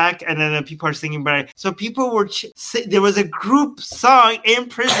goes back, and then the people are singing Baraye. So people were, there was a group song in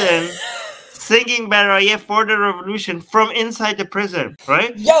prison singing Baraye for the revolution from inside the prison,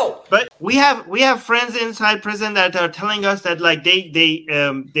 right? Yo! But we have friends inside prison that are telling us that like they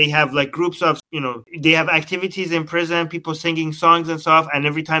have like groups of, you know, they have activities in prison, people singing songs and stuff, and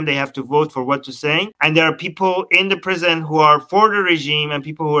every time they have to vote for what to sing. And there are people in the prison who are for the regime and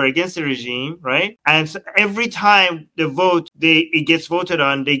people who are against the regime, right? And so every time the vote it gets voted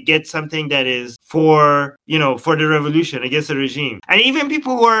on, they get something that is for, you know, for the revolution against the regime. And even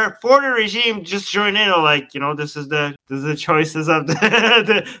people who are for the regime just join in, or like, you know, this is the choices of the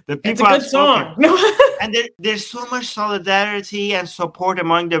people. It's a good song. And there's so much solidarity and support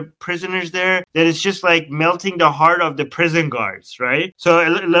among the prisoners there that it's just like melting the heart of the prison guards, right? So a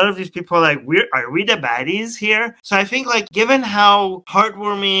lot of these people are like, are we the baddies here? So I think like, given how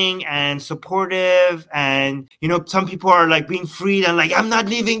heartwarming and supportive, and, you know, some people are like being freed and like, I'm not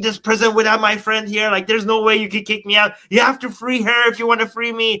leaving this prison without my friend here. Like, there's no way you can kick me out. You have to free her if you want to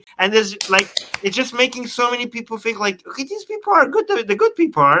free me. And there's like, it's just making so many people think like, okay, these people are good. The good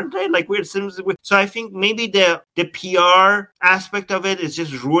people, aren't they? Like, weird. So I think maybe the PR aspect of it is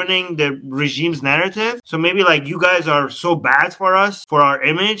just ruining the regime's narrative. So maybe like, you guys are so bad for us, for our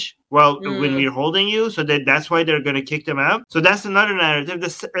image, well, when we're holding you, so that's why they're going to kick them out. So that's another narrative. The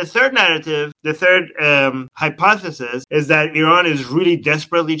third narrative, the third hypothesis is that Iran is really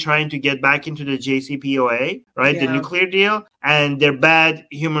desperately trying to get back into the JCPOA, right? Yeah. The nuclear deal. And their bad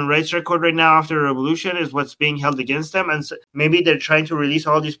human rights record right now after the revolution is what's being held against them. And so maybe they're trying to release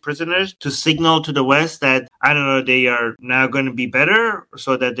all these prisoners to signal to the West that, I don't know, they are now going to be better,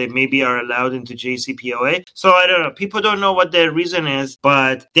 so that they maybe are allowed into JCPOA. So I don't know. People don't know what the reason is,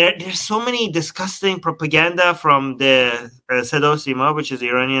 but there's so many disgusting propaganda from the Sada Sima, which is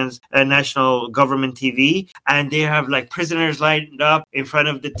Iranian's national government TV. And they have like prisoners lined up in front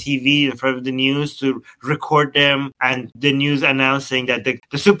of the TV, in front of the news to record them, and the news announcing that the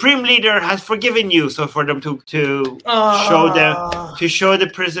supreme leader has forgiven you. So for them to show the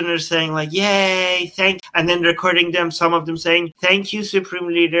prisoners saying like, yay, and then recording them, some of them saying, thank you, supreme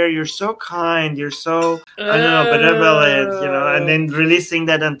leader, you're so kind, you're so, I don't know, benevolent, you know, and then releasing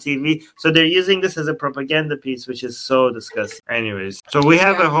that on TV. So they're using this as a propaganda piece, which is so disgusting. Anyways, so we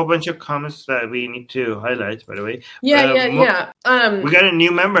have a whole bunch of comments that we need to highlight, by the way. We got a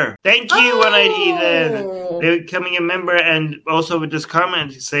new member. Thank you, 1ID. They're becoming a member, and also with this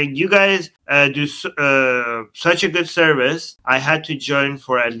comment saying, you guys do such a good service. I had to join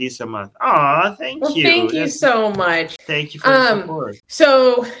for at least a month. Aw, thank you. Thank you so much. Thank you for the support.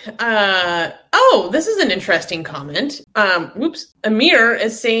 So, this is an interesting comment. Amir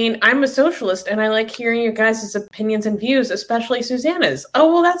is saying, I'm a socialist and I like hearing your guys' opinions and views, especially Susanna's.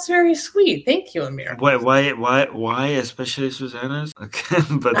 Oh, well, that's very sweet. Thank you, Amir. Why especially Susanna's? Okay,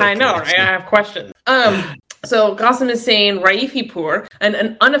 but I know, right? I have questions. So Qasim is saying Raifipur,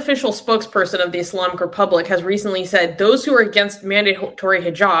 an unofficial spokesperson of the Islamic Republic, has recently said those who are against mandatory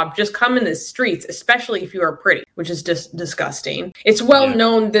hijab just come in the streets, especially if you are pretty, which is just disgusting. It's well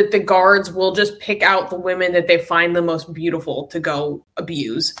known that the guards will just pick out the women that they find the most beautiful to go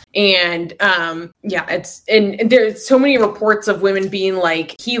abuse. And there's so many reports of women being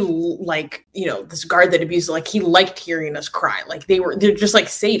like, this guard that abused, like, he liked hearing us cry. Like they're just like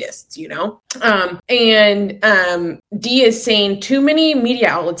sadists, you know? D is saying too many media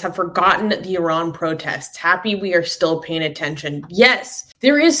outlets have forgotten the Iran protests. Happy we are still paying attention. Yes,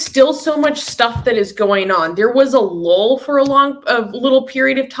 there is still so much stuff that is going on. There was a lull for a little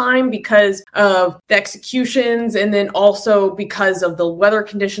period of time because of the executions, and then also because of the weather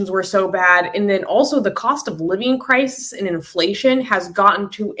conditions were so bad, and then also the cost of living crisis and inflation has gotten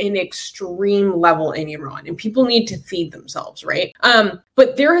to an extreme level in Iran, and people need to feed themselves, right?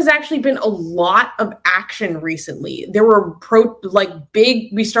 But there has actually been a lot of action recently. There were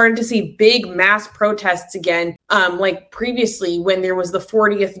we started to see big mass protests again, like previously when there was the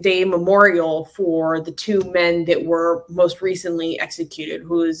 40th day memorial for the two men that were most recently executed,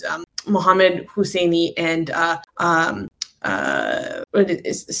 who is Mohammed Husseini and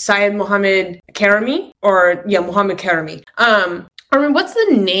Syed Mohammed Karami, Mohammed Karami. What's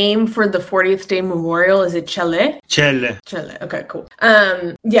the name for the 40th day memorial? Is it Chele? Chele. Okay, cool.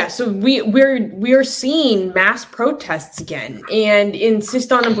 So we're seeing mass protests again, and in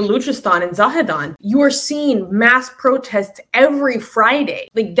Sistan and Baluchistan and Zahedan, you are seeing mass protests every Friday.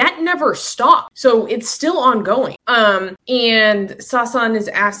 Like, that never stopped. So it's still ongoing. And And Sasan is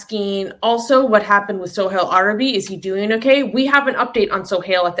asking also what happened with Sohail Arabi. Is he doing okay? We have an update on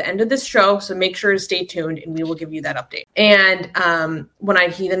Sohail at the end of this show, so make sure to stay tuned and we will give you that update. And One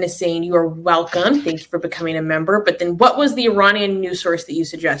Eyed Heathen is saying, you are welcome. Thank you for becoming a member. But then what was the Iranian news source that you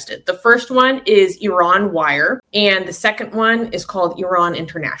suggested? The first one is Iran Wire, and the second one is called Iran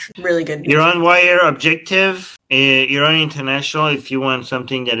International. Really good news. Iran Wire, Objective, Iran International, if you want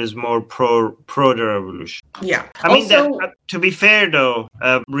something that is more pro the revolution. Yeah. I mean, to be fair, though,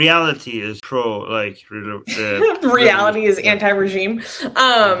 reality is pro, like, reality is anti-regime.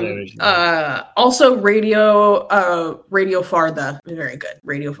 Also, Radio Farda. Very good.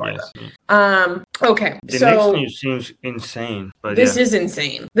 Radio Farda. Yes. Okay. The next news seems insane. But this is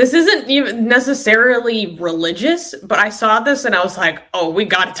insane. This isn't even necessarily religious, but I saw this and I was like, oh, we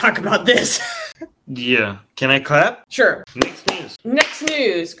got to talk about this. Yeah. Can I clap? Sure. Next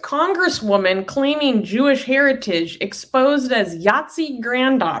news. Congresswoman claiming Jewish heritage exposed as Yahtzee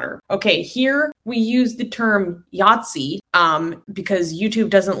granddaughter. Okay, here we use the term Yahtzee because YouTube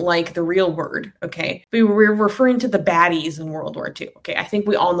doesn't like the real word, okay? But we're referring to the baddies in World War II, okay? I think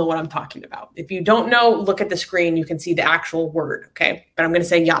we all know what I'm talking about. If you don't know, look at the screen. You can see the actual word, okay? But I'm going to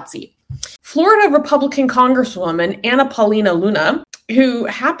say Yahtzee. Florida Republican Congresswoman Anna Paulina Luna, who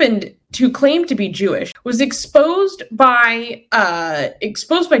happened to claim to be Jewish, was exposed by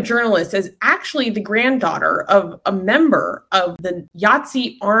journalists as actually the granddaughter of a member of the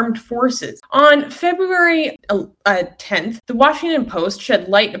Yahtzee Armed Forces. On February 10th, the Washington Post shed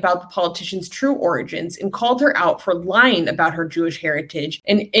light about the politician's true origins and called her out for lying about her Jewish heritage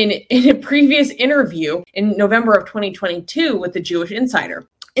in a previous interview in November of 2022 with the Jewish Insider.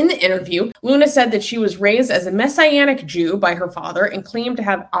 In the interview, Luna said that she was raised as a Messianic Jew by her father and claimed to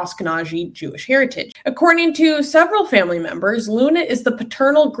have Ashkenazi Jewish heritage. According to several family members, Luna is the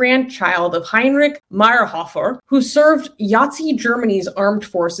paternal grandchild of Heinrich Meyerhofer, who served Nazi Germany's armed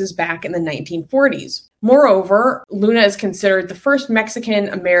forces back in the 1940s. Moreover, Luna is considered the first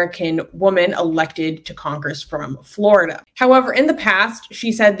Mexican-American woman elected to Congress from Florida. However, in the past,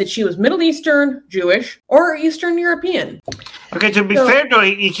 she said that she was Middle Eastern, Jewish, or Eastern European. Okay, to be fair though,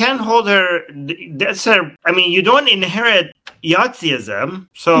 you can't hold her, you don't inherit Yahtzeeism,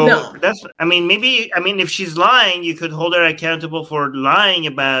 so no. If she's lying, you could hold her accountable for lying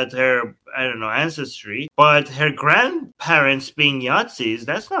about her, ancestry, but her grandparents being Yahtzees,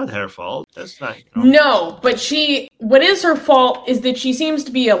 that's not her fault. That's not, No, but what is her fault is that she seems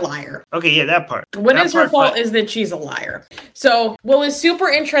to be a liar. Okay, yeah, that part. Her fault is that she's a liar. So what was super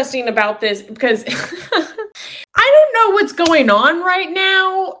interesting about this, because I don't know what's going on right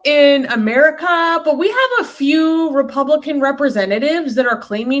now in America, but we have a few Republican representatives that are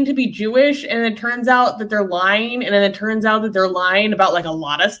claiming to be Jewish, and it turns out that they're lying, and then it turns out that they're lying about like a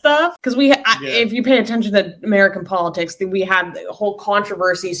lot of stuff. Because if you pay attention to American politics, we had a whole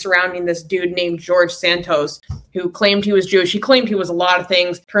controversy surrounding this dude named George Santos, who claimed he was Jewish. He claimed he was a lot of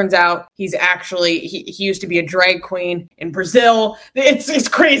things. Turns out he's actually, he used to be a drag queen in Brazil. It's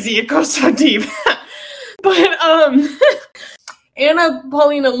crazy. It goes so deep. But Anna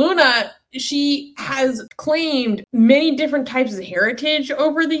Paulina Luna, she has claimed many different types of heritage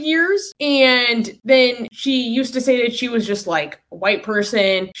over the years. And then she used to say that she was just like a white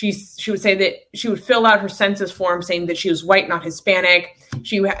person. She would say that she would fill out her census form saying that she was white, not Hispanic.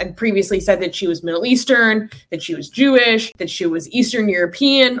 She had previously said that she was Middle Eastern, that she was Jewish, that she was Eastern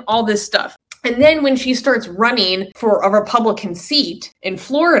European, all this stuff. And then when she starts running for a Republican seat in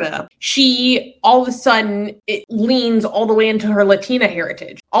Florida, she all of a sudden it leans all the way into her Latina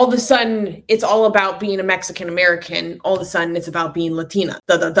heritage. All of a sudden it's all about being a Mexican American. All of a sudden it's about being Latina.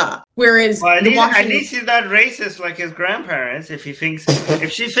 Whereas at least he's not racist like his grandparents. If she thinks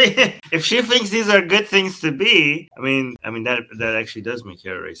these are good things to be, that actually does make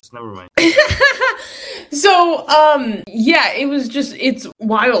you a racist. Never mind. So it's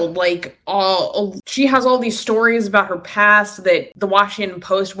wild. Like she has all these stories about her past that the Washington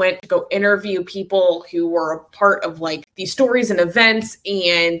Post went to go interview people who were a part of like these stories and events,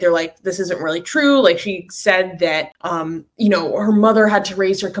 and they're like, this isn't really true. Like she said that her mother had to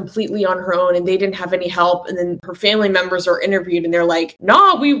raise her completely on her own and they didn't have any help, and then her family members are interviewed and they're like,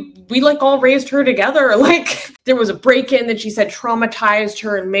 nah, we like all raised her together. Like there was a break-in that she said traumatized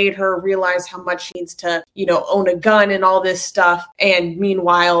her and made her realize how much she needs to own a gun and all this stuff. And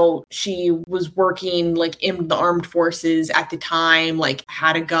meanwhile she was working like in the armed forces at the time, like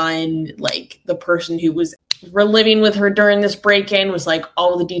had a gun. Like the person who was reliving with her during this break-in was like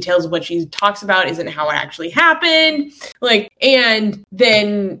all the details of what she talks about isn't how it actually happened. Like, and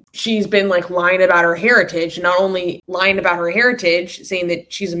then she's been like lying about her heritage, not only lying about her heritage, saying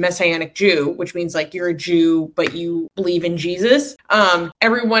that she's a Messianic Jew, which means like you're a Jew, but you believe in Jesus.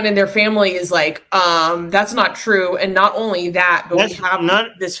 Everyone in their family is like, that's not true. And not only that, but we have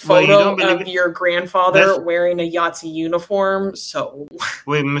this photo of your grandfather wearing a Yahtzee uniform. So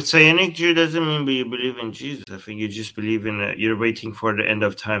wait, Messianic Jew doesn't mean you believe in Jesus. I think you just believe in you're waiting for the end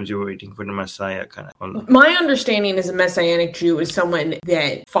of times. You're waiting for the Messiah kind of. My understanding is a Messianic Jew is someone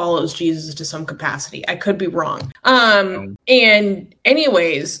that follows Jesus to some capacity. I could be wrong. And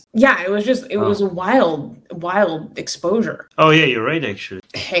anyways, yeah, it was a wild exposure. Oh yeah, you're right actually.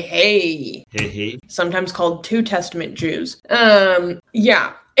 Hey. Sometimes called Two Testament Jews.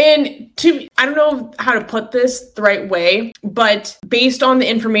 Yeah. And I don't know how to put this the right way, but based on the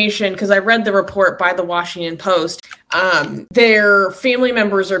information, because I read the report by the Washington Post, their family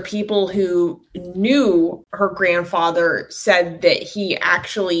members or people who knew her grandfather said that he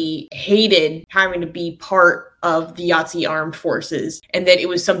actually hated having to be part of the Yahtzee armed forces, and that it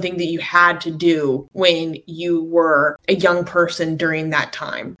was something that you had to do when you were a young person during that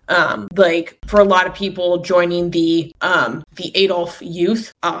time. Like for a lot of people, joining the Adolf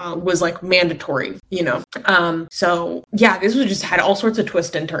Youth was like mandatory, you know. So yeah, this was just had all sorts of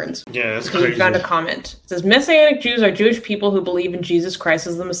twists and turns. Yeah, that's crazy. We found a comment. It says Messianic Jews are Jewish people who believe in Jesus Christ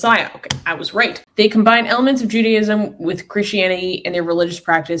as the Messiah. Okay, I was right. They combine elements of Judaism with Christianity in their religious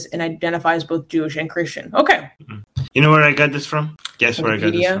practice and identify as both Jewish and Christian. Okay. You know where I got this from? Guess where I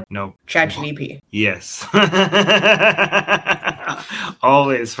got this from? No. ChatGPT. Yes.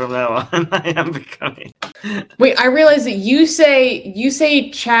 Always from now on, I am becoming. Wait, I realize that you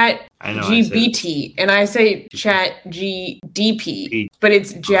say Chat GBT and I say Chat GDP, but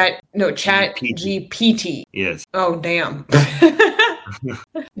it's Chat GPT. Yes. Oh damn.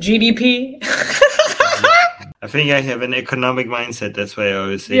 GDP. I think I have an economic mindset. That's why I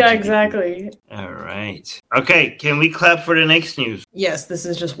always say. Yeah, GDP. Exactly. All right. Okay. Can we clap for the next news? Yes, this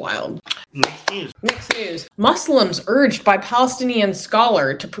is just wild. Next news. Muslims urged by Palestinian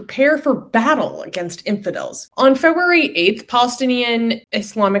scholar to prepare for battle against infidels. On February 8th, Palestinian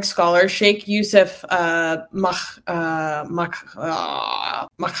Islamic scholar Sheikh Youssef Makhaza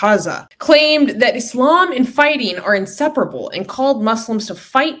claimed that Islam and fighting are inseparable and called Muslims to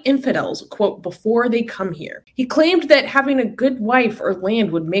fight infidels, quote, before they come here. He claimed that having a good wife or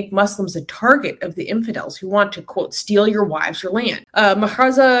land would make Muslims a target of the infidels who want to, quote, steal your wives or land.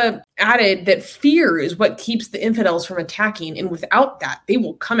 Makhaza added that fear is what keeps the infidels from attacking, and without that, they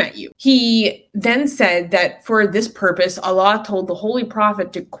will come at you. He then said that for this purpose, Allah told the Holy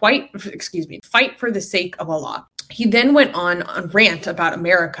Prophet to fight for the sake of Allah. He then went on a rant about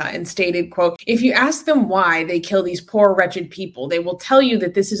America and stated, quote, if you ask them why they kill these poor, wretched people, they will tell you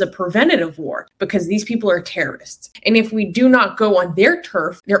that this is a preventative war because these people are terrorists. And if we do not go on their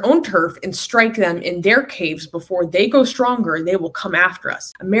own turf, and strike them in their caves before they go stronger, they will come after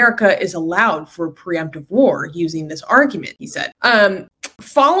us. America is allowed for a preemptive war using this argument, he said.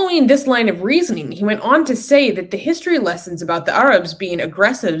 Following this line of reasoning, he went on to say that the history lessons about the Arabs being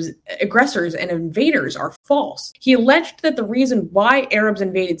aggressors and invaders are false. He alleged that the reason why Arabs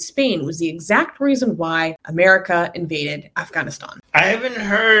invaded Spain was the exact reason why America invaded Afghanistan. I haven't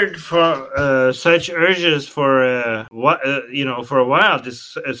heard for such urges for a while.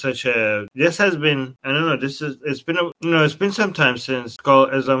 This has been, I don't know. It's been some time since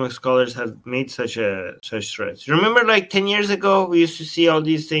Islamic scholars have made such threats. Remember, like 10 years ago, we used to see all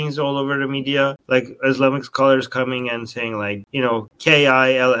these things all over the media, like Islamic scholars coming and saying, like,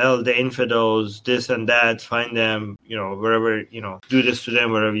 KILL, the infidels, this and that, find them, wherever, do this to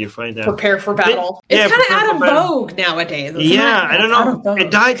them, wherever you find them. Prepare for battle. It's kind of out of vogue nowadays. I don't know.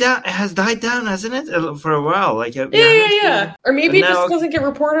 It died down. It has died down, hasn't it? For a while. Like yeah. Or maybe it just doesn't get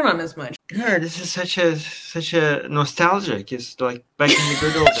reported on as much. Yeah, this is such a nostalgic. It's like back in the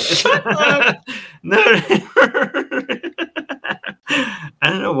good old days. No. I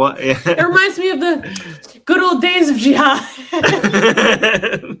don't know what. Yeah. It reminds me of the good old days of Jihad.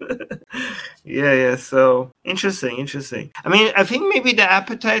 Yeah. So interesting. I mean, I think maybe the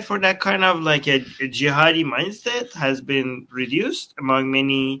appetite for that kind of like a jihadi mindset has been reduced among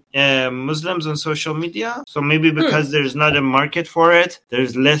many Muslims on social media. So maybe because there's not a market for it,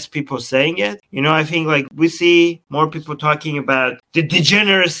 there's less people saying it. I think like we see more people talking about the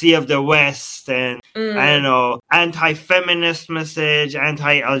degeneracy of the West and I don't know, anti-feminist message,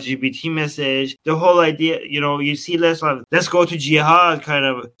 anti-LGBT message. The whole idea, you see less of let's go to jihad kind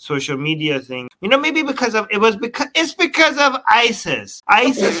of social media thing. Maybe because of it it's because of ISIS.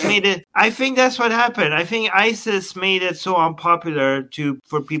 ISIS made it. I think that's what happened. I think ISIS made it so unpopular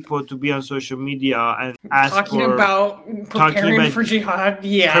for people to be on social media and ask talking about preparing for jihad.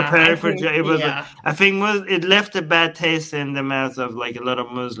 Yeah, preparing for jihad. I think it left a bad taste in the mouth of like a lot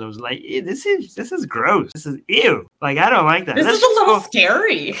of Muslims. Like, this is gross. This is ew. Like, I don't like that. This is a little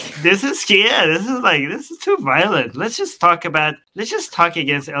scary. This is too violent. Let's just talk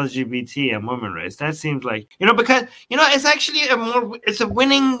against LGBT and women rights. That seems like, because it's actually it's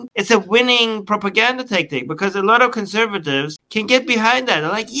a winning propaganda tactic, because a lot of conservatives can get behind that. They're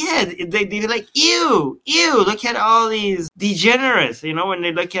like, yeah, they're like, ew, look at all these degenerates, when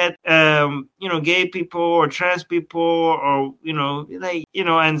they look at gay people or trans people or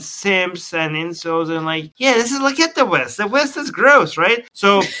and simps and incels, and like, yeah, look at the West. The West is gross, right?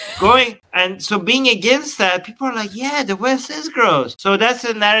 So being against that, people are like, yeah, the West is gross. So that's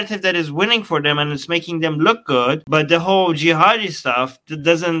a narrative that is winning for them, and it's making them look good. But the whole jihadi stuff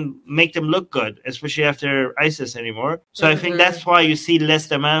doesn't make them look good, especially after ISIS anymore. So I think that's why you see less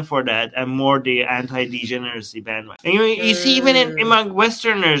demand for that and more the anti-degeneracy bandwagon. And you see even among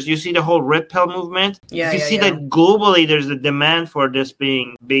Westerners, you see the whole red pill movement. You see that globally there's a demand for this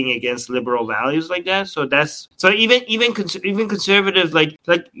being against liberal values like that. So even conservatives like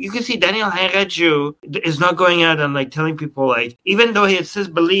you can see Daniel Haqiqatjou is not going out and like telling people, like, even though it's his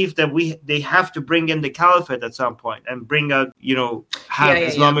belief that they have to bring in the caliphate at some point and bring out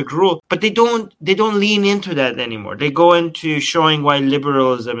Islamic rule, but they don't lean into that anymore. They go into showing why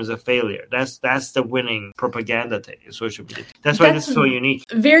liberalism is a failure. That's the winning propaganda in social media. That's why this is so unique.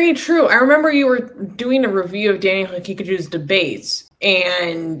 Very true. I remember you were doing a review of Daniel Haqiqatjou's debates,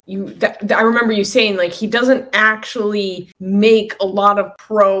 and I remember you saying, like, he doesn't actually make a lot of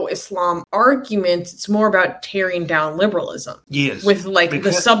pro-Islam arguments. It's more about tearing down liberalism. Yes. With the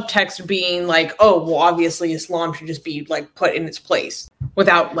subtext being like, oh, well, obviously Islam should just be like put in its place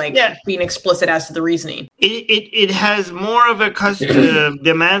without being explicit as to the reasoning. It has more of a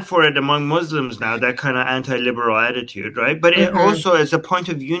demand for it among Muslims now, that kind of anti-liberal attitude, right? But it also is a point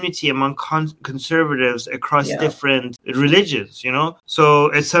of unity among conservatives across different religions, So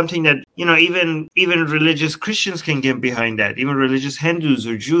it's something that, even religious Christians can get behind that, even religious Hindus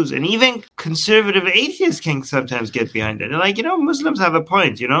or Jews, and even conservative atheists can sometimes get behind that. They're like, Muslims have a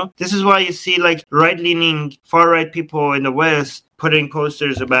point, This is why you see like right-leaning, far-right people in the West putting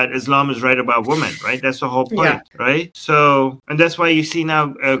posters about Islam is right about women, right? That's the whole point, right? So, and that's why you see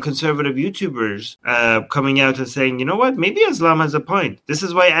now conservative YouTubers coming out and saying, you know what, maybe Islam has a point. This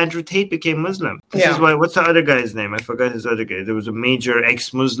is why Andrew Tate became Muslim. This is why, what's the other guy's name? I forgot his other guy. There was a major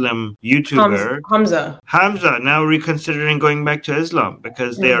ex-Muslim YouTuber. Hamza, now reconsidering going back to Islam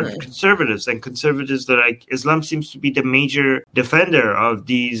because they are conservatives, and conservatives that like, Islam seems to be the major defender of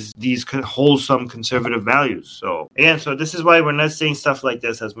these wholesome conservative values. So, again, this is why we're not seeing stuff like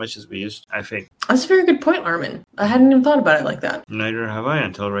this as much as we used, I think. That's a very good point, Armin. I hadn't even thought about it like that. Neither have I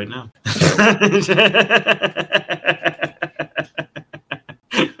until right now.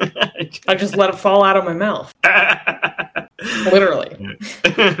 I just let it fall out of my mouth. Literally.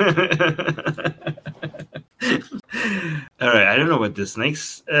 All right, I don't know what this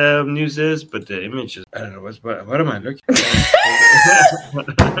next news is, but the image is, I don't know, what am I looking at?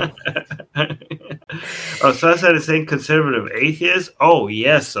 Oh, Sasa is saying conservative atheists? Oh,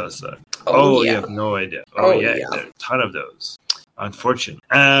 yes, Sasa. Oh, you have no idea. Oh, yeah, there are a ton of those. Unfortunate.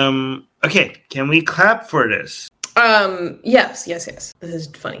 Okay, can we clap for this? Yes. This is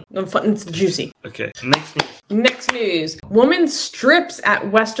funny. It's juicy. Okay, Next news. Woman strips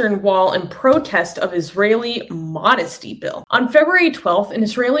at Western Wall in protest of Israeli modesty bill. On February 12th, an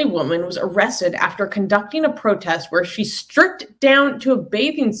Israeli woman was arrested after conducting a protest where she stripped down to a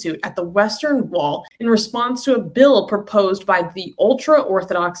bathing suit at the Western Wall in response to a bill proposed by the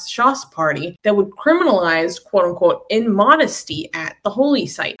ultra-Orthodox Shas party that would criminalize, quote-unquote, immodesty at the holy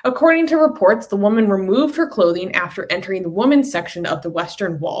site. According to reports, the woman removed her clothing after entering the women's section of the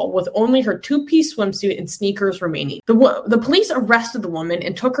Western Wall with only her two-piece swimsuit and sneakers remaining. The police arrested the woman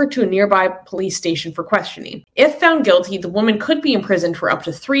and took her to a nearby police station for questioning. If found guilty, the woman could be imprisoned for up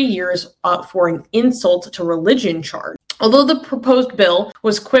to 3 years for an insult to religion charge. Although the proposed bill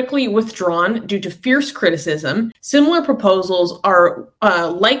was quickly withdrawn due to fierce criticism, similar proposals are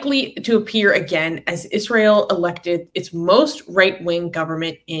likely to appear again as Israel elected its most right-wing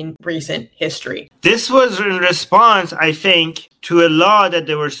government in recent history. This was in response, I think, to a law that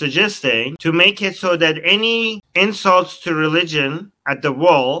they were suggesting to make it so that any insults to religion at the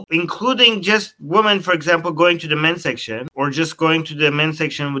wall, including just women, for example, going to the men's section, or just going to the men's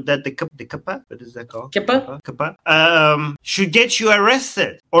section with that, the kippah, what is that called? Kippah? Should get you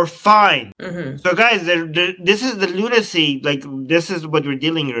arrested. or fine. Mm-hmm. So guys, this is the lunacy. Like, this is what we're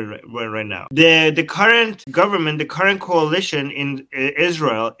dealing with right now. The current government, the current coalition in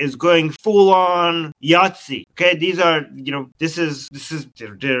Israel is going full on Yahtzee. Okay, these are,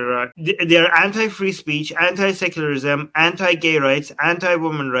 they're anti-free speech, anti-secularism, anti-gay rights,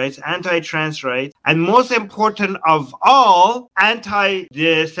 anti-women rights, anti-trans rights, and most important of all, anti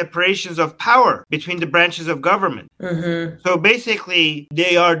the separations of power between the branches of government. Mm-hmm. So basically,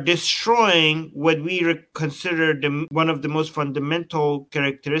 they are destroying what we consider one of the most fundamental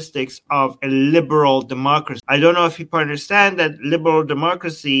characteristics of a liberal democracy. I don't know if people understand that liberal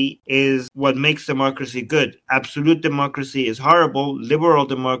democracy is what makes democracy good. Absolute democracy is horrible.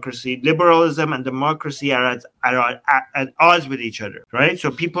 Liberalism and democracy are at odds with each other, right?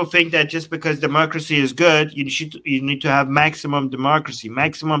 So people think that just because democracy is good, you need to have maximum democracy.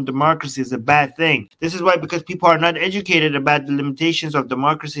 Maximum democracy is a bad thing. This is why, because people are not educated about the limitations of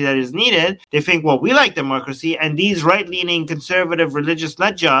democracy that is needed, they think, well, we like democracy, and these right-leaning, conservative, religious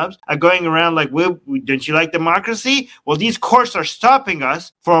nut jobs are going around like, don't you like democracy? Well, these courts are stopping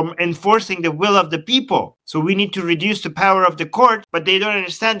us from enforcing the will of the people. So we need to reduce the power of the court, but they don't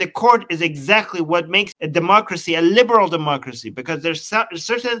understand the court is exactly what makes a democracy a liberal democracy, because there's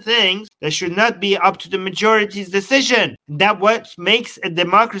certain things that should not be up to the majority's decision. That what makes a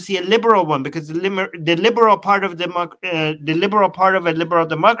democracy a liberal one, because the liberal part of a liberal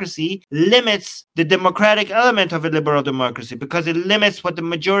democracy limits the democratic element of a liberal democracy, because it limits what the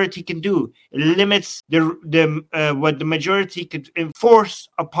majority can do. It limits what the majority could enforce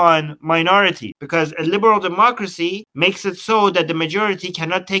upon minority, because a liberal democracy makes it so that the majority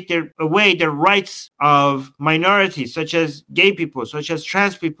cannot take away the rights of minorities, such as gay people, such as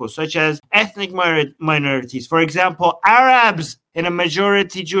trans people, such as ethnic minorities. For example, Arabs in a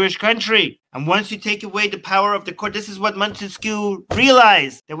majority Jewish country. And once you take away the power of the court, this is what Montesquieu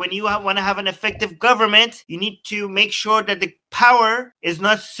realized, that when you want to have an effective government, you need to make sure that the power is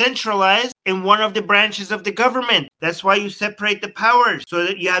not centralized in one of the branches of the government. That's why you separate the powers, so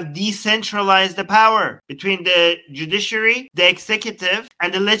that you have decentralized the power between the judiciary, the executive,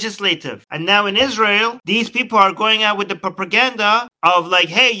 and the legislative. And now in Israel, these people are going out with the propaganda of like,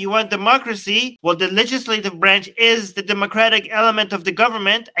 hey, you want democracy? Well, the legislative branch is the democratic element of the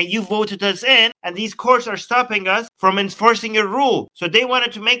government, and you voted us in, and these courts are stopping us from enforcing your rule. So they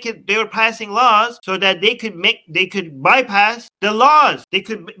wanted to make it, they were passing laws so that they could bypass the laws. They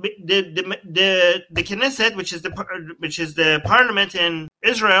could, the Knesset, which is the parliament in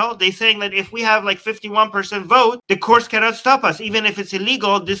Israel, they saying that if we have like 51% vote, the courts cannot stop us. Even if it's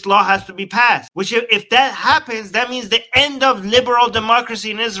illegal, this law has to be passed. Which if that happens, that means the end of liberal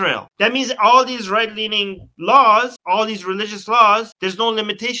democracy in Israel. That means all these right-leaning laws, all these religious laws, there's no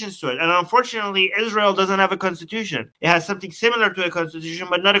limitations to it. And unfortunately, Israel doesn't have a constitution. It has something similar to a constitution,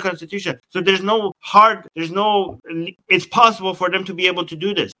 but not a constitution. So it's possible for them to be able to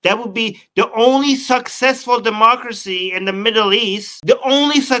do this. That would be the only successful democracy in the Middle East. The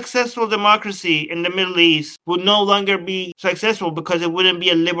only successful democracy in the Middle East would no longer be successful, because it wouldn't be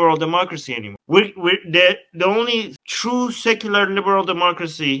a liberal democracy anymore. The only true secular liberal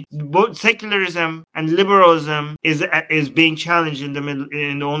democracy, both secularism and liberalism, is being challenged in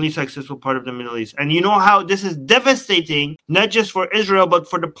the only successful part of the Middle East. And you know how this is devastating, not just for Israel, but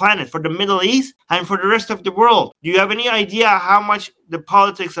for the planet, for the Middle East, and for the rest of the world. Do you have any idea how much the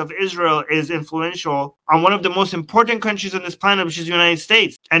politics of Israel is influential on one of the most important countries on this planet, which is the United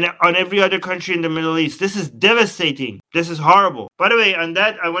States, and on every other country in the Middle East? This is devastating. This is horrible. By the way, on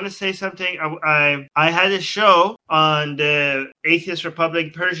that, I want to say something. I had a show on the Atheist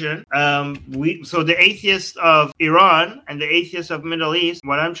Republic Persian. So the atheists of Iran and the atheists of Middle East,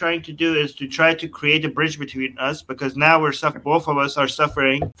 what I'm trying to do is to try to create a bridge between us, because now both of us are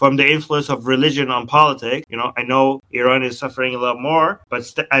suffering from the influence of religion on politics. I know Iran is suffering a lot more,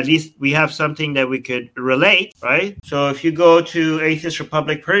 but at least we have something that we could relate, right? So if you go to Atheist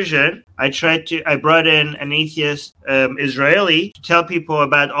Republic Persian, I brought in an atheist Israeli to tell people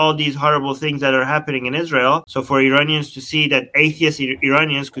about all these horrible things that are happening in Israel. So for Iranians to see that, atheist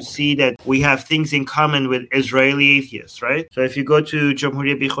Iranians could see that we have things in common with Israeli atheists, right? So if you go to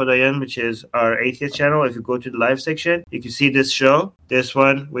Jamhuriya Bi Khodayan, which is our atheist channel, if you go to the live section, you can see this show. This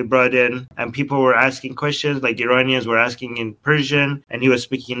one we brought in, and people were asking questions, like Iranians were asking in Persian, and he was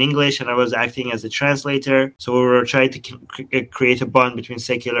speaking in English, and I was acting as a translator. So we were trying to create a bond between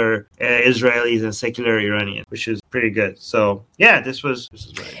secular Israelis and secular Iranians, which is pretty good. So yeah, this is what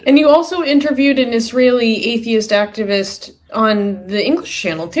I did. And you also interviewed an Israeli atheist activist on the English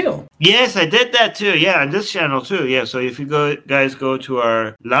channel too. Yes, I did that too. Yeah, on this channel too. Yeah, so if you guys go to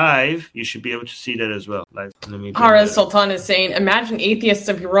our live, you should be able to see that as well. Live. Hara Sultan is saying, imagine atheists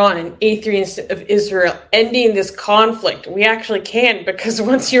of Iran and atheists of Israel ending this conflict. We actually can, because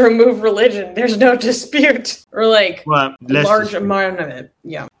once you remove religion, there's no dispute. Or like large amount of it.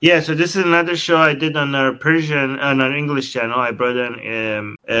 Yeah. Yeah, so this is another show I did on our on our English channel. I brought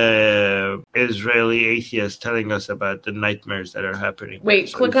in Israeli atheists telling us about the nightmares that are happening. Wait,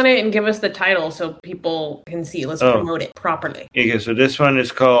 so click on it and give us the title so people can see. Let's promote it properly. Okay, so this one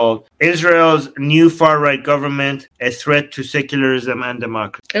is called Israel's New Far-Right Government, a Threat to Secularism and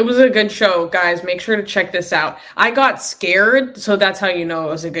Democracy. It was a good show, guys. Make sure to check this out. I got scared, so that's how you know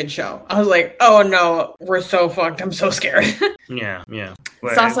it was a good show. I was like, oh no, we're so fucked. I'm so scared. Yeah.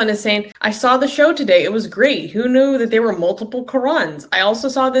 Saslan is saying, I saw the show today. It was great. Who knew that there were multiple Qurans? I also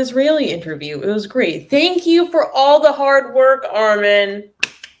saw the Israeli interview. It was great. Thank you for all the hard work, Armin.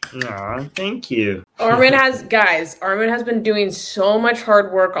 Aw, thank you. Armin has been doing so much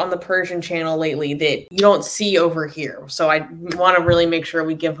hard work on the Persian channel lately that you don't see over here. So I want to really make sure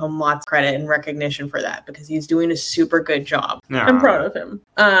we give him lots of credit and recognition for that, because he's doing a super good job. I'm proud of him.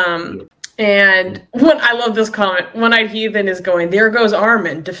 And I love this comment. One-Eyed Heathen is going, there goes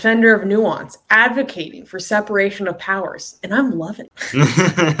Armin, defender of nuance, advocating for separation of powers. And I'm loving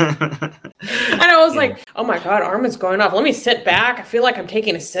it. And I was like, oh my God, Armin's going off. Let me sit back. I feel like I'm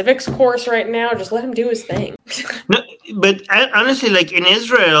taking a civics course right now. Just let him do his thing. No, but honestly, like in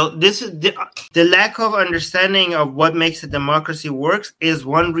Israel, this is the lack of understanding of what makes a democracy works is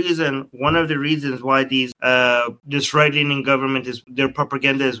one of the reasons why this right-leaning government their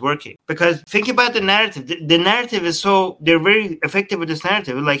propaganda is working. Because think about the narrative. The narrative is they're very effective with this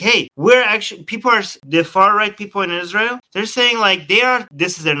narrative. Like, hey, the far-right people in Israel, they're saying like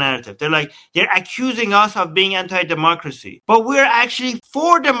this is their narrative. They're accusing us of being anti-democracy. But we're actually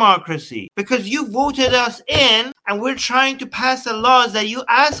for democracy because you voted us in and we're trying to pass the laws that you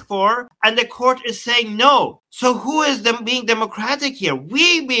asked for and the court is saying no. So who is being democratic here?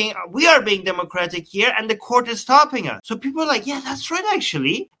 We are being democratic here and the court is stopping us. So people are like, yeah, that's right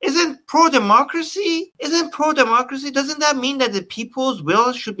actually. Isn't pro-democracy? Doesn't that mean that the people's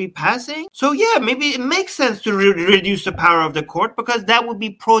will should be passing? So yeah, maybe it makes sense to reduce the power of the court because that would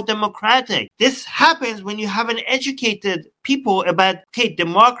be pro-democratic. This happens when you have an educated people about, okay,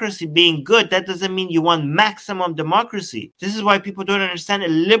 democracy being good. That doesn't mean you want maximum democracy. This is why people don't understand a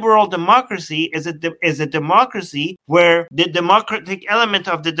liberal democracy is a democracy where the democratic element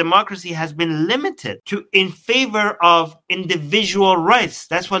of the democracy has been limited in favor of individual rights.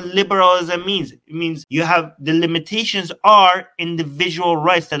 That's what liberalism means. It means you have the limitations are individual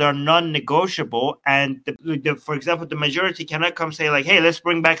rights that are non-negotiable. And for example, the majority cannot come say like, hey, let's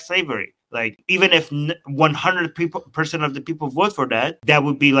bring back slavery. Like, even if 100% of the people vote for that, that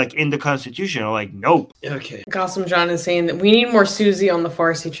would be like in the constitution. Or like, nope. Okay. Qasim John is saying that we need more Susie on the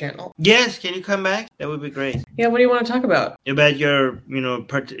Farsi channel. Yes, can you come back? That would be great. Yeah, what do you want to talk about? About your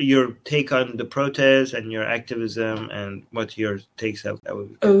take on the protests and your activism and what your takes are. That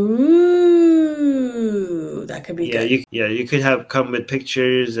would be great. Ooh, that could be good. You could come with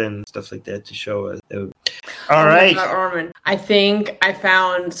pictures and stuff like that to show us. All right. Armin, I think I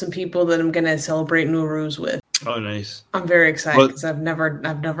found some people that I'm going to celebrate Nowruz with. Oh, nice. I'm very excited because I've never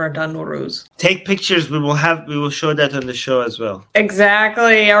done Nowruz. Take pictures. We will show that on the show as well.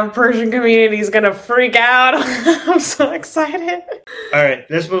 Exactly. Our Persian community is going to freak out. I'm so excited. All right.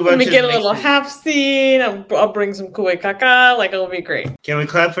 Let's move on. Let me get a little half scene. I'll bring some kuwe kaka. Like, it'll be great. Can we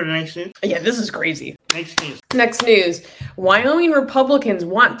clap for the next news? Yeah, this is crazy. Next news. Wyoming Republicans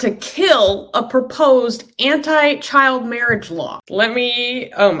want to kill a proposed anti-child marriage law.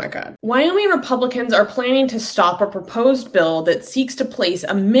 Oh my God. Wyoming Republicans are planning to stop a proposed bill that seeks to place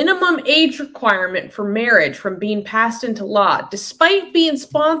a minimum age requirement for marriage from being passed into law, despite being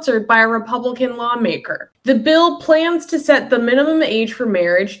sponsored by a Republican lawmaker. The bill plans to set the minimum age for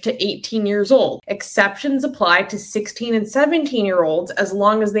marriage to 18 years old. Exceptions apply to 16 and 17-year-olds as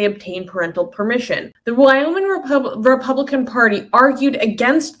long as they obtain parental permission. The Wyoming Republican Party argued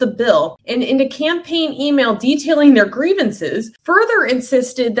against the bill and in a campaign email detailing their grievances, further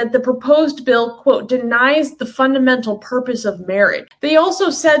insisted that the proposed bill, quote, denies the fundamental purpose of marriage. They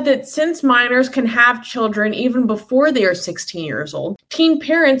also said that since minors can have children even before they are 16 years old, teen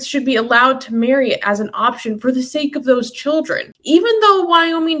parents should be allowed to marry as an option adoption for the sake of those children. Even though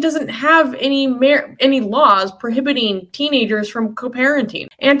Wyoming doesn't have any laws prohibiting teenagers from co-parenting.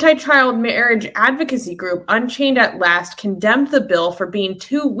 Anti-child marriage advocacy group Unchained at Last condemned the bill for being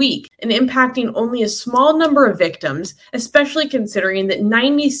too weak and impacting only a small number of victims, especially considering that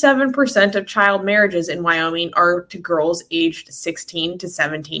 97% of child marriages in Wyoming are to girls aged 16 to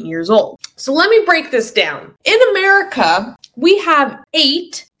 17 years old. So let me break this down. In America, we have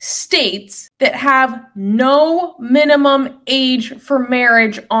 8 states that have no minimum age for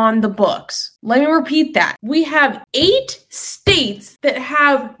marriage on the books. Let me repeat that. We have 8 states that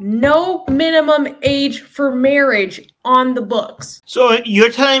have no minimum age for marriage on the books. So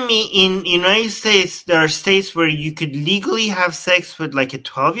you're telling me in United States, there are states where you could legally have sex with like a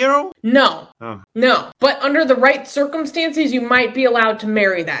 12-year-old? No. Oh. No. But under the right circumstances, you might be allowed to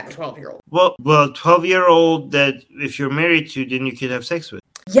marry that 12-year-old. Well, 12-year-old that if you're married to, then you could have sex with.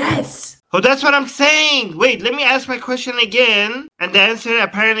 Yes. Oh, that's what I'm saying. Wait, let me ask my question again. And the answer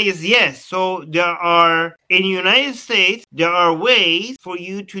apparently is yes. So there are, in the United States, there are ways for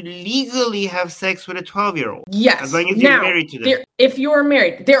you to legally have sex with a 12-year-old. Yes. As long as you're married to them. If you're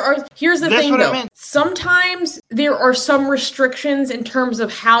married, here's the That's thing what though. I meant. Sometimes there are some restrictions in terms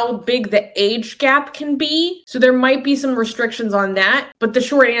of how big the age gap can be. So there might be some restrictions on that. But the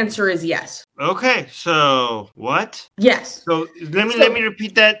short answer is yes. Okay, so what? Yes. So let me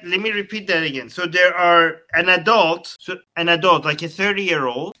repeat that. Let me repeat that again. So there are an adult like a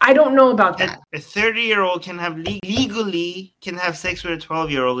 30-year-old. I don't know about that. A 30-year-old can have legally can have sex with a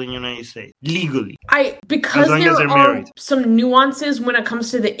 12-year-old in the United States. Legally. Because there are some nuances when it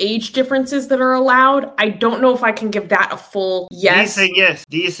comes to the age differences that are allowed. I don't know if I can give that a full yes. D is saying yes.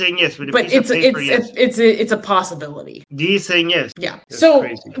 D is saying yes. With a but piece of paper, yes. It's a possibility. D is saying yes. Yeah. That's so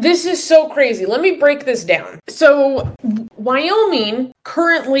crazy. This is so crazy. Let me break this down. So Wyoming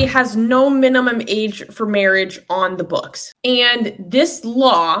currently has no minimum age for marriage on the books. And this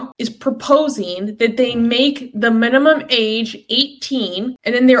law is proposing that they make the minimum age 18,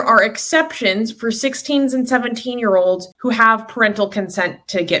 and then there are exceptions for 16s and 17-year-olds who have parental consent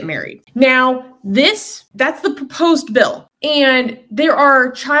to get married. Now, that's the proposed bill. And there are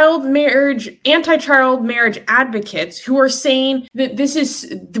anti-child marriage advocates who are saying that this is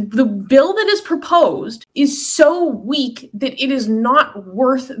the bill that is proposed is so weak that it is not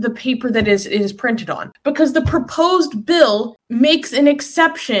worth the paper that it is printed on, because the proposed bill makes an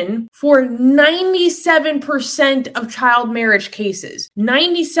exception for 97% of child marriage cases.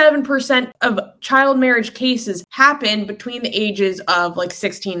 97% of child marriage cases happen between the ages of like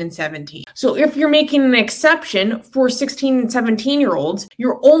 16 and 17. So if you're making an exception for 16 and 17-year-olds,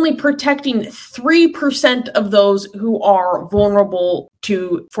 you're only protecting 3% of those who are vulnerable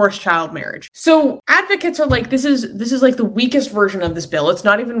to forced child marriage. So advocates are like, this is like the weakest version of this bill. It's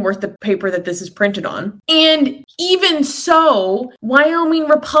not even worth the paper that this is printed on. And even so, Wyoming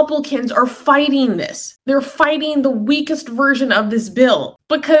Republicans are fighting this. They're fighting the weakest version of this bill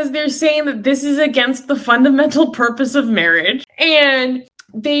because they're saying that this is against the fundamental purpose of marriage. And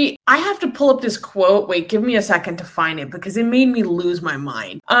I have to pull up this quote. Wait, give me a second to find it because it made me lose my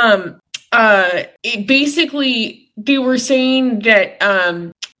mind. It basically, they were saying that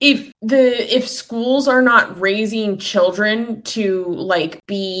if schools are not raising children to like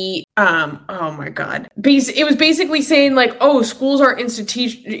be oh my god, it was basically saying like, oh, schools are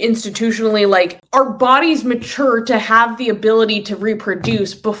institutionally like, our bodies mature to have the ability to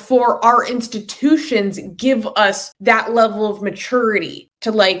reproduce before our institutions give us that level of maturity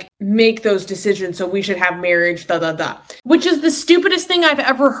to like make those decisions. So we should have marriage, which is the stupidest thing I've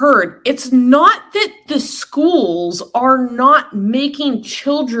ever heard. It's not that the schools are not making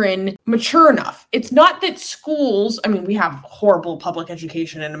children mature enough. It's not that schools, I mean, we have horrible public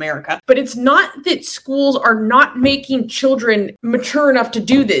education in America, but it's not that schools are not making children mature enough to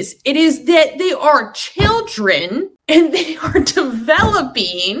do this. It is that they are children and they are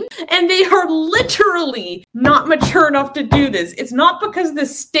developing and they are literally not mature enough to do this. It's not because the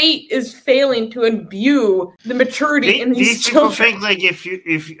state is failing to imbue the maturity in these children. People think like if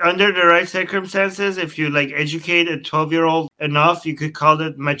under the right circumstances, if you like educate a 12-year-old enough, you could call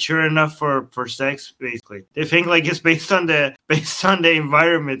it mature enough for sex, basically. They think like it's based on the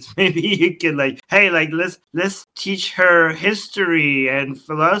environment. Maybe you can like, hey, like let's teach her history and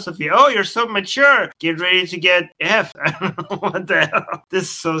philosophy. Oh, you're so mature. Get ready to get left. I don't know what the hell. This is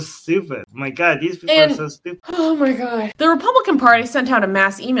so stupid. My God, these people are so stupid. Oh my God. The Republican Party sent out a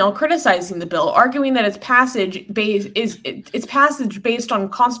mass email criticizing the bill, arguing that its passage based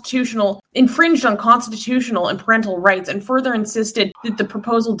on infringed on constitutional and parental rights, and further insisted that the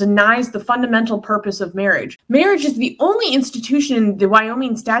proposal denies the fundamental purpose of marriage. Marriage is the only institution in the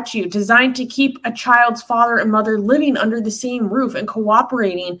Wyoming statute designed to keep a child's father and mother living under the same roof and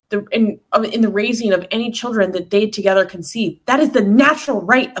cooperating in the raising of any children that they together conceive. That is the natural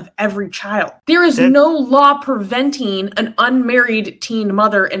right of every child. There is no law preventing an unmarried teen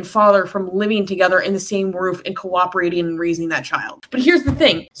mother and father from living together in the same roof and cooperating in raising that child. But here's the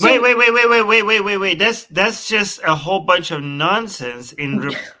thing. Wait. That's just a whole bunch of nonsense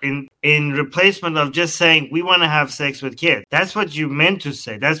in replacement of just saying we want to have sex with kids. That's what you meant to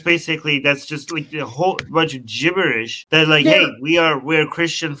say. That's just like a whole bunch of gibberish that like, hey, we're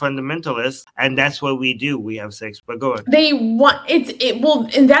Christian fundamentalists and that's what we do. We have sex. But go on. Well,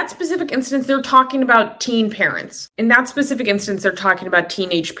 in that specific instance, they're talking about teen parents. In that specific instance, they're talking about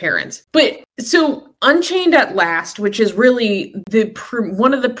teenage parents. But so Unchained at Last, which is really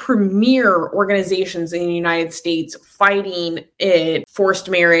one of the premier organizations in the United States fighting forced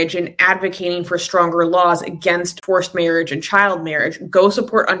marriage and advocating for stronger laws against forced marriage and child marriage, go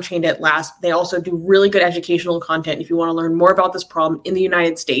support Unchained at Last. They also do really good educational content if you want to learn more about this problem in the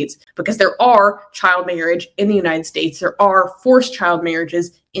United States, because there are child marriage in the United States. There are forced child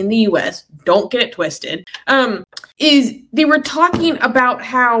marriages in the US. Don't get it twisted. They were talking about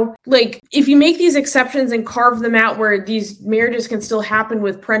how, like, if you make these exceptions and carve them out where these marriages can still happen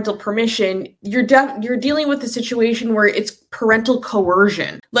with parental permission, you're dealing with a situation where it's parental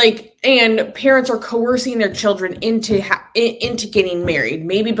coercion. Like, and parents are coercing their children into getting married.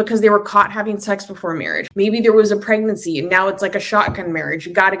 Maybe because they were caught having sex before marriage. Maybe there was a pregnancy and now it's like a shotgun marriage.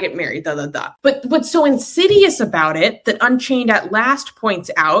 You got to get married, But what's so insidious about it that Unchained at Last points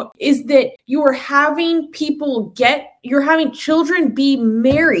out is that you're having children be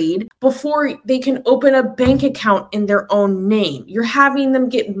married before they can open a bank account in their own name. You're having them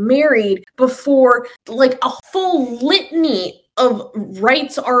get married before, like, a full litany of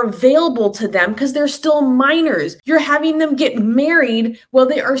rights are available to them because they're still minors. You're having them get married while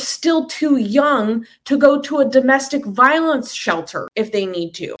they are still too young to go to a domestic violence shelter if they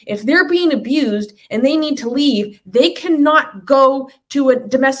need to. If they're being abused and they need to leave, they cannot go to a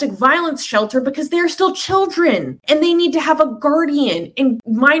domestic violence shelter because they're still children and they need to have a guardian, and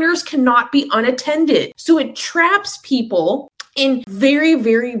minors cannot be unattended. So it traps people in very,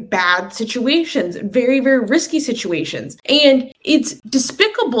 very bad situations, very, very risky situations. And it's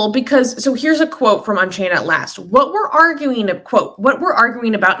despicable because, so here's a quote from Unchained at Last. What we're arguing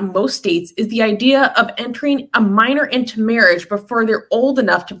about in most states is the idea of entering a minor into marriage before they're old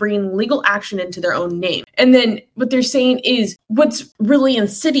enough to bring legal action into their own name. And then what they're saying is what's really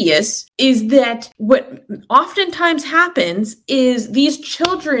insidious is that what oftentimes happens is these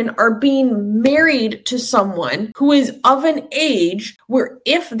children are being married to someone who is of an age where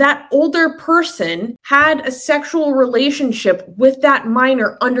if that older person had a sexual relationship with that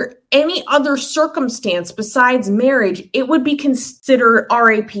minor under any other circumstance besides marriage, it would be considered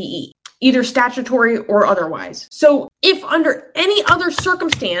RAPE, either statutory or otherwise. So if under any other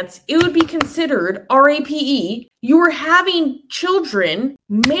circumstance, it would be considered RAPE, you're having children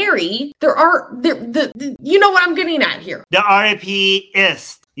marry, you know what I'm getting at here. The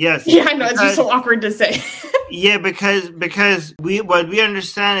RAPist. Yes. Yeah, I know. It's just so awkward to say. Yeah, because what we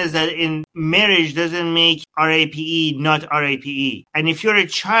understand is that in marriage doesn't make RAPE not RAPE. And if you're a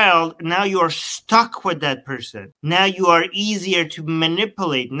child, now you are stuck with that person. Now you are easier to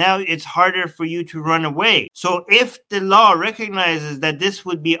manipulate. Now it's harder for you to run away. So if the law recognizes that this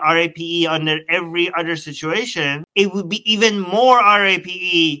would be RAPE under every other situation, it would be even more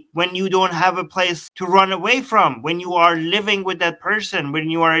RAPE when you don't have a place to run away from, when you are living with that person, when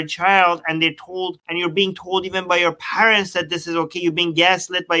you are a child and you're being told even by your parents that this is okay. You're being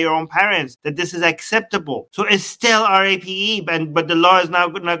gaslit by your own parents that this is acceptable. So it's still RAPE, but the law is now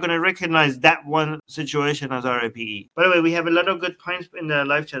not going to recognize that one situation as RAPE. By the way, we have a lot of good points in the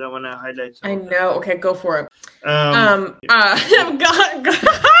live chat. I want to highlight some. I know. Okay, go for it.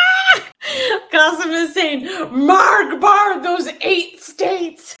 Gossip is saying, bar those 8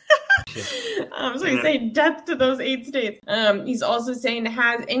 states. So he's saying, death to those 8 states. He's also saying,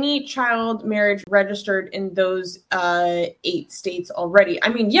 has any child marriage registered in those 8 states already? I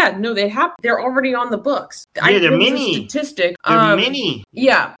mean, yeah, no, they have. They're already on the books. Yeah, there are many. Statistic. There are many.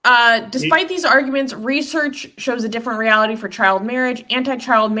 Yeah. Despite these arguments, research shows a different reality for child marriage.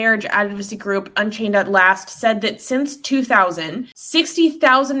 Anti-child marriage advocacy group Unchained at Last said that since 2000,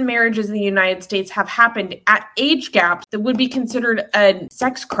 60,000 marriages in the United States have happened at age gaps that would be considered a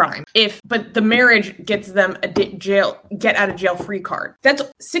sex crime but the marriage gets them a get out of jail free card. That's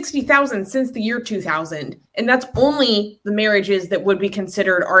 60,000 since the year 2000, and that's only the marriages that would be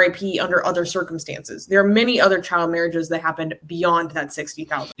considered RAP under other circumstances. There are many other child marriages that happened beyond that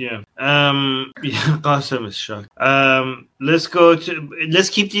 60,000. Yeah. Qasim is shocked. Let's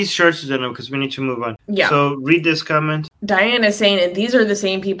keep these shorts then because we need to move on. Yeah. So read this comment. Diane is saying, and these are the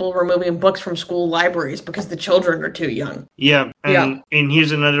same people removing books from school libraries because the children are too young. Yeah. And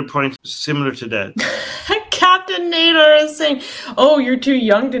here's another point similar to that. Captain Nader is saying, oh, you're too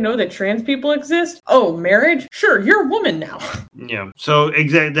young to know that trans people exist? Oh, marriage? Sure, you're a woman now. Yeah. So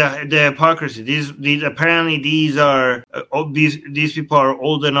exactly the hypocrisy. These apparently these people are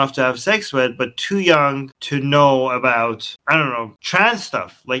old enough to have sex with, but too young to know about, I don't know, trans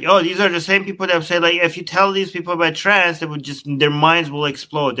stuff. Like, oh, these are the same people that say, like, if you tell these people about trans, they would just, their minds will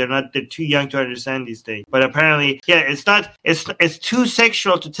explode. They're too young to understand these things. But apparently, yeah, it's too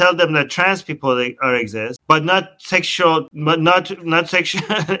sexual to tell them that trans people exist, but not sexual.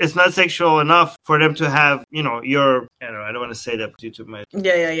 It's not sexual enough for them to have, I don't want to say that due to my.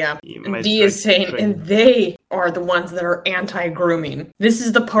 Yeah. And D is saying, and they are the ones that are anti-grooming. This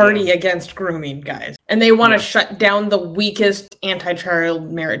is the party against grooming, guys. And they want to shut down the weakest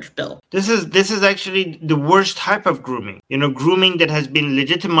anti-child marriage bill. This is actually the worst type of grooming. Grooming that has been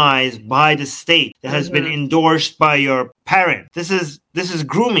legitimized by the state, that has been endorsed by your parent. This is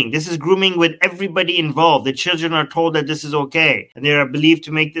grooming. This is grooming with everybody involved. The children are told that this is okay, and they are believed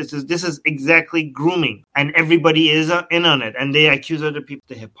to make this is exactly grooming, and everybody is in on it, and they accuse other people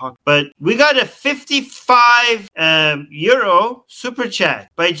of hypocrisy. But we got a 55 euro super chat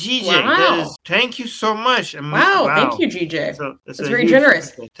by GJ. Wow. Thank you so much. Wow, thank you, GJ. That's very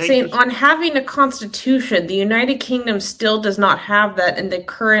generous. Saying, on having a constitution, the United Kingdom still does not have that, and the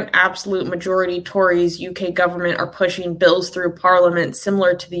current absolute majority Tories UK government are pushing bills through Parliament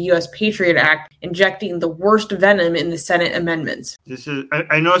similar to the U.S. Patriot Act, injecting the worst venom in the Senate amendments.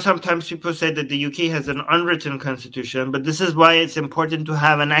 I know sometimes people say that the UK has an unwritten constitution, but this is why it's important to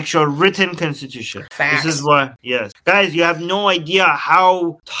have an actual written constitution. Facts. This is why, yes. Guys, you have no idea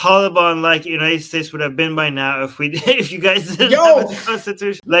how Taliban-like United States would have been by now if you guys didn't have a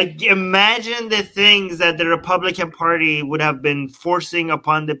constitution. Like, imagine the things that the Republican Party would have been forcing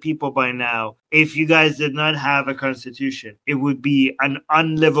upon the people by now. If you guys did not have a constitution, it would be an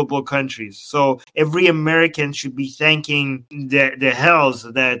unlivable country. So every American should be thanking the hells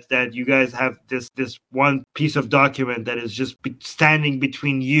that you guys have this one piece of document that is just standing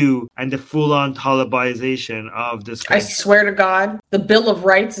between you and the full-on Talibanization of this country. I swear to God, the Bill of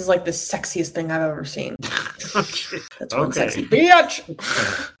Rights is like the sexiest thing I've ever seen. That's one sexy bitch.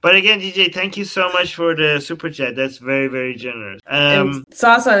 But again, DJ, thank you so much for the super chat. That's very, very generous. And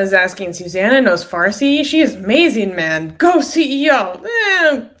Sasan is asking, Susanna knows Farsi? She is amazing, man. Go CEO.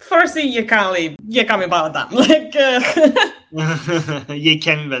 Farsi ye kami baladam. Ye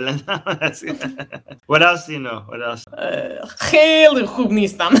kami baladam. What else do you know? What else? خیلی خوب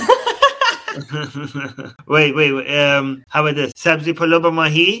نیستم. Wait. How about this? Sabzi polo ba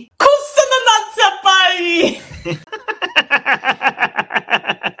mahi? Kusana natsapai.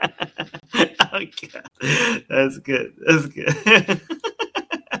 Okay. That's good.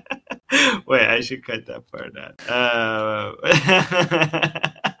 Wait, I should cut that part out.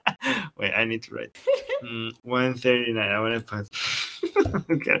 Wait, I need to write. 139. I want to put.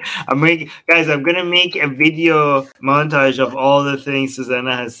 Okay. I'm gonna make a video montage of all the things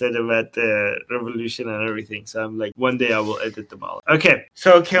Susanna has said about the revolution and everything. So I'm like, one day I will edit them all. Okay.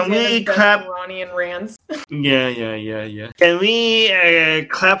 So can we clap? Iranian rants. Yeah. Can we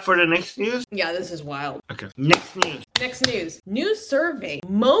clap for the next news? Yeah, this is wild. Okay. Next news. New survey.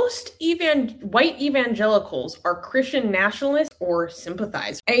 Most white evangelicals are Christian nationalists or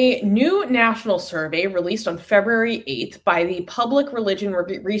sympathize. A new national survey released on February 8th by the Public Religion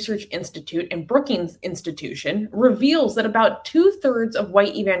Research Institute and Brookings Institution reveals that about 2/3 of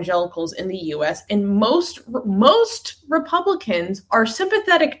white evangelicals in the U.S. and most Republicans are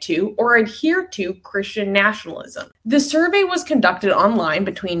sympathetic to or adhere to Christian nationalism. The survey was conducted online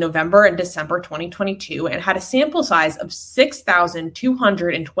between November and December 2022 and had a sample size of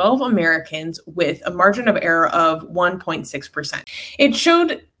 6,212 Americans with a margin of error of 1.6%. It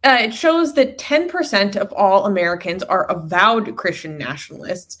showed it shows that 10% of all Americans are avowed Christian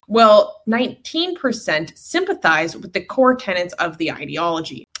nationalists, while 19% sympathize with the core tenets of the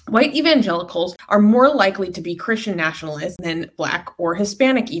ideology. White evangelicals are more likely to be Christian nationalists than Black or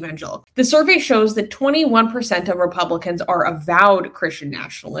Hispanic evangelicals. The survey shows that 21% of Republicans are avowed Christian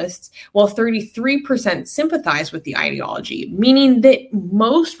nationalists, while 33% sympathize with the ideology, meaning that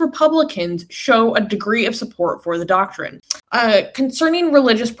most Republicans show a degree of support for the doctrine. Concerning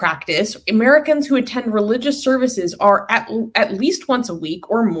religious practice, Americans who attend religious services are at least once a week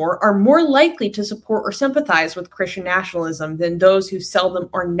or more are more likely to support or sympathize with Christian nationalism than those who seldom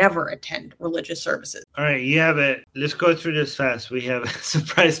or never attend religious services. All right, you have it. Let's go through this fast. We have a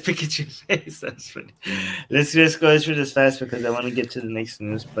surprise Pikachu face. That's funny. Let's just go through this fast because I want to get to the next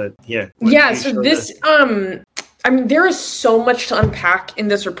news. But yeah. So this, there is so much to unpack in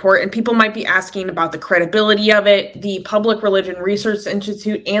this report, and people might be asking about the credibility of it. The Public Religion Research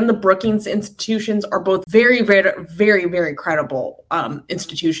Institute and the Brookings institutions are both very, very, very, very credible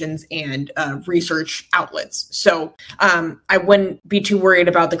institutions and research outlets. So I wouldn't be too worried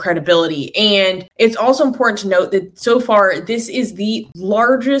about the credibility. And it's also important to note that so far, this is the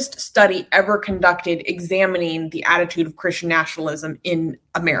largest study ever conducted examining the attitude of Christian nationalism in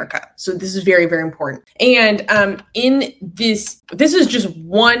America. So this is very, very important. And in this is just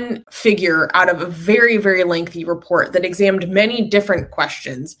one figure out of a very, very lengthy report that examined many different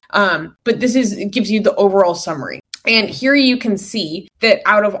questions. But it gives you the overall summary. And here you can see that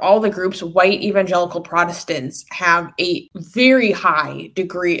out of all the groups, white evangelical Protestants have a very high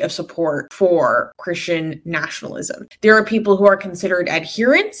degree of support for Christian nationalism. There are people who are considered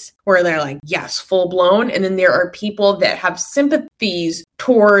adherents, where they're like, yes, full blown. And then there are people that have sympathies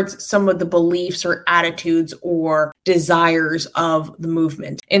towards some of the beliefs or attitudes or desires of the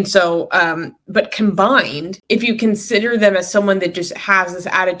movement. And so, but combined, if you consider them as someone that just has this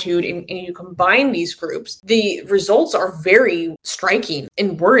attitude and you combine these groups, the results are very striking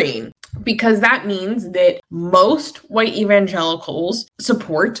and worrying, because that means that most white evangelicals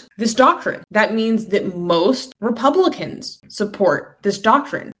support this doctrine. That means that most Republicans support this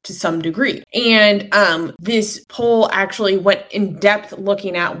doctrine to some degree. And this poll actually went in depth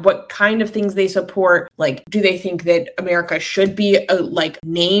looking at what kind of things they support. Like, do they think that America should be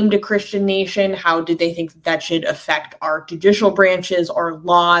named a Christian nation? How do they think that should affect our judicial branches or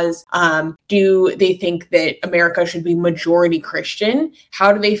laws? Do they think that America should be majority Christian?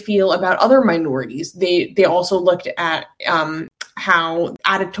 How do they feel about other minorities? They also looked at how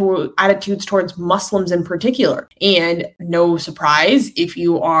attitudes towards Muslims in particular. And no surprise, if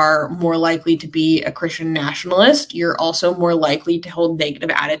you are more likely to be a Christian nationalist, you're also more likely to hold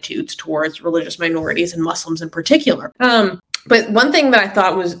negative attitudes towards religious minorities and Muslims in particular. But one thing that I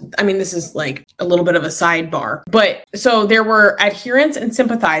thought was, this is like a little bit of a sidebar, but so there were adherents and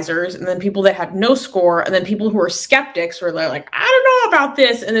sympathizers, and then people that had no score, and then people who were skeptics were like, I don't know about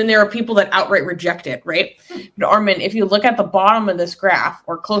this. And then there are people that outright reject it, right? But Armin, if you look at the bottom of this graph,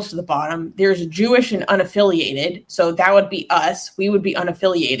 or close to the bottom, there's Jewish and unaffiliated. So that would be us. We would be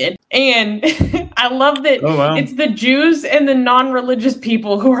unaffiliated. And I love that It's the Jews and the non-religious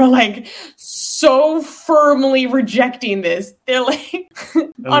people who are like so firmly rejecting this. They're like,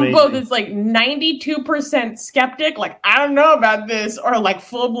 on both, it's like 92% skeptic, like, I don't know about this, or like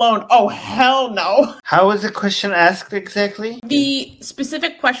full blown, oh, hell no. How was the question asked exactly? The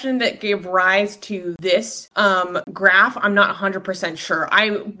specific question that gave rise to this graph, I'm not 100% sure. I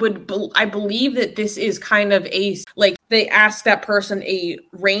believe that this is kind of they ask that person a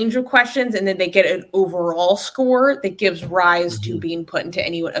range of questions, and then they get an overall score that gives rise to being put into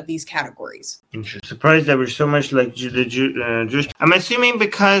any of these categories. Interesting. Surprised that we're so much like the Jewish. I'm assuming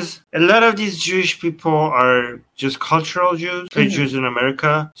because a lot of these Jewish people are just cultural Jews, Jews in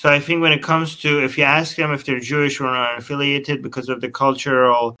America. So I think when it comes to, if you ask them if they're Jewish or not affiliated because of the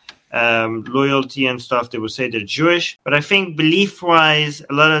cultural loyalty and stuff, they would say they're Jewish. But I think belief-wise,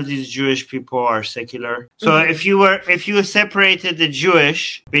 a lot of these Jewish people are secular. So if you separated the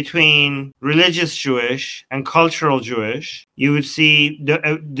Jewish between religious Jewish and cultural Jewish, you would see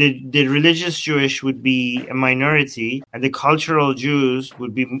the religious Jewish would be a minority, and the cultural Jews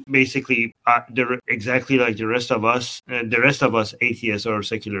would be basically exactly like the rest of us atheists or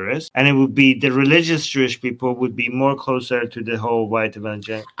secularists, and it would be the religious Jewish people would be more closer to the whole white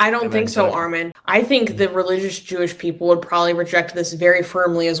evangelical. I don't don't think so, Armin. I think the religious Jewish people would probably reject this very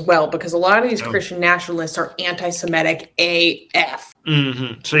firmly as well, because a lot of these Christian nationalists are anti-Semitic AF.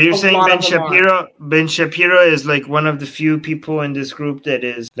 Mm-hmm. So you're saying Ben Shapiro is like one of the few people in this group that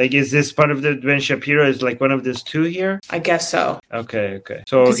is like, is this part of the Ben Shapiro is like one of those two here? I guess so. Okay.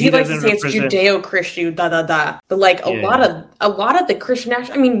 So because he likes to say it's Judeo-Christian, but like a lot of the Christian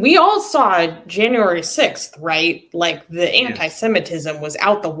national. I mean, we all saw January 6th, right? Like the anti-Semitism was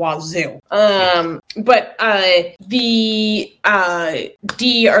out the wazoo. But the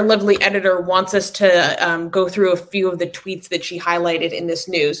our lovely editor wants us to go through a few of the tweets that she highlighted in this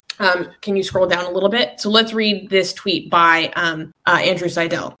news. Can you scroll down a little bit? So let's read this tweet by Andrew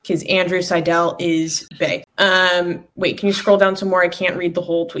Seidel, because Andrew Seidel is bae. Wait, can you scroll down some more? I can't read the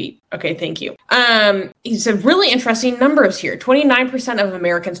whole tweet. Okay, thank you. He said, really interesting numbers here. 29% of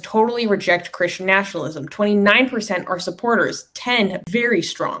Americans totally reject Christian nationalism. 29% are supporters. 10 very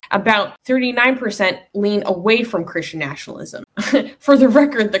strong. About 39% lean away from Christian nationalism. For the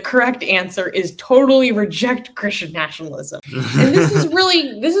record, the correct answer is totally reject Christian nationalism. And this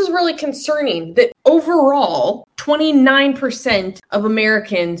is really concerning that overall 29% of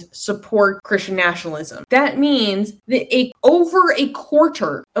Americans support Christian nationalism. That means that over a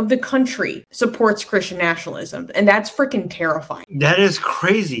quarter of the country supports Christian nationalism, and that's freaking terrifying. That is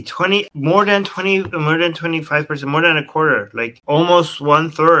crazy. More than 25%, more than a quarter, like almost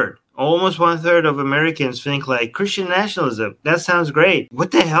one third. Almost one third of Americans think like Christian nationalism. That sounds great.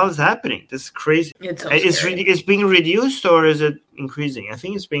 What the hell is happening? That's crazy. It's being reduced, or is it increasing? I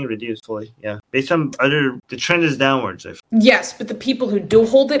think it's being reduced fully. Yeah, based on the trend is downwards. Yes, but the people who do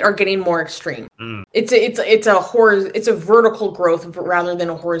hold it are getting more extreme. It's a vertical growth rather than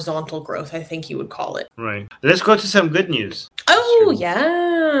a horizontal growth, I think you would call it. Right. Let's go to some good news. Oh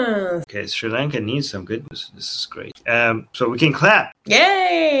yeah. Okay, Sri Lanka needs some good news. This is great. So we can clap.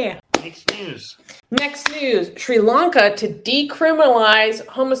 Yay! Next news. Sri Lanka to decriminalize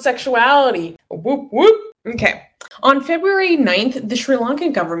homosexuality. Whoop whoop. Okay. On February 9th, the Sri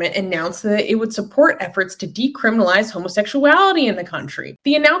Lankan government announced that it would support efforts to decriminalize homosexuality in the country.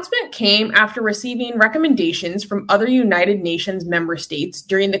 The announcement came after receiving recommendations from other United Nations member states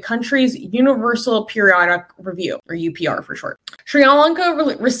during the country's Universal Periodic Review, or UPR for short. Sri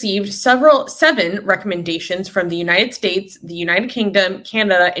Lanka received 7 recommendations from the United States, the United Kingdom,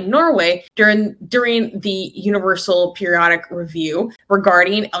 Canada, and Norway during the Universal Periodic Review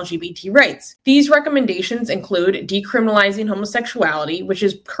regarding LGBT rights. These recommendations include decriminalizing homosexuality, which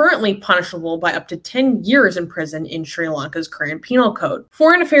is currently punishable by up to 10 years in prison in Sri Lanka's current penal code.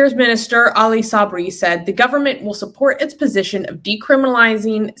 Foreign Affairs Minister Ali Sabri said the government will support its position of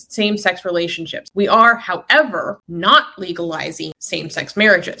decriminalizing same-sex relationships. We are, however, not legalizing same-sex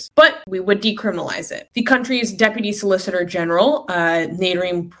marriages, but we would decriminalize it. The country's Deputy Solicitor General,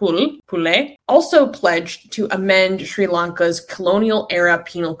 Nareem Pule, also pledged to amend Sri Lanka's colonial-era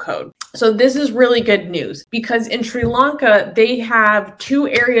penal code. So this is really good news, because in Sri Lanka, they have 2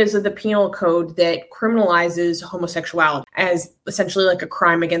 areas of the penal code that criminalizes homosexuality as essentially like a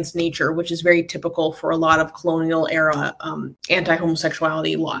crime against nature, which is very typical for a lot of colonial era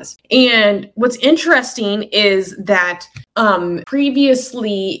anti-homosexuality laws. And what's interesting is that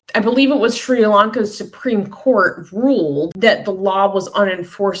previously, I believe it was Sri Lanka's Supreme Court ruled that the law was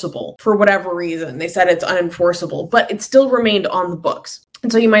unenforceable for whatever reason. They said it's unenforceable, but it still remained on the books.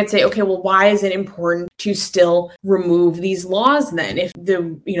 And so you might say, okay, well, why is it important to still remove these laws then if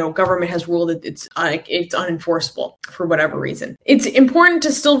the government has ruled that it's unenforceable for whatever reason? It's important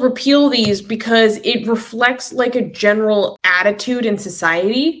to still repeal these because it reflects like a general attitude in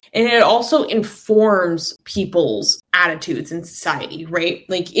society, and it also informs people's attitudes in society, right?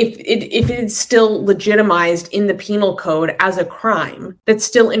 Like if it's still legitimized in the penal code as a crime, that's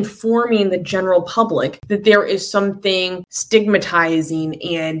still informing the general public that there is something stigmatizing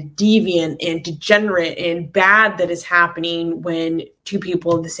and deviant and degenerate and bad that is happening when 2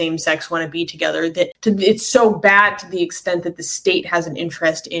 people of the same sex want to be together, it's so bad to the extent that the state has an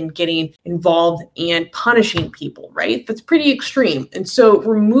interest in getting involved and punishing people, right? That's pretty extreme. And so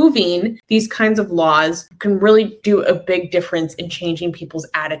removing these kinds of laws can really do a big difference in changing people's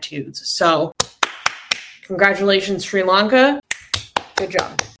attitudes. So congratulations, Sri Lanka. Good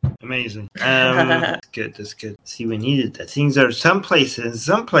job. Amazing. That's good. See, we needed that. Some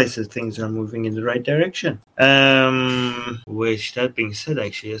places things are moving in the right direction. Which, that being said,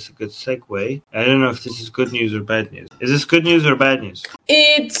 actually, that's a good segue. I don't know if this is good news or bad news. Is this good news or bad news?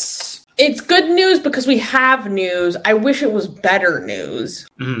 It's good news because we have news. I wish it was better news.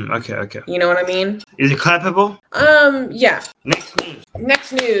 Okay. You know what I mean? Is it clappable? Yeah.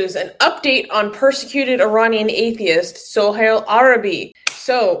 Next news. An update on persecuted Iranian atheist Sohail Arabi.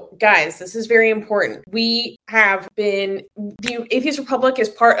 So, guys, this is very important. The Atheist Republic is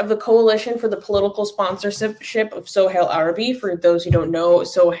part of the coalition for the political sponsorship of Sohail Arabi. For those who don't know,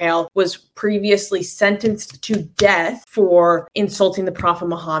 Sohail was previously sentenced to death for insulting the Prophet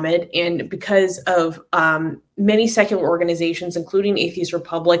Muhammad, and because of many secular organizations, including Atheist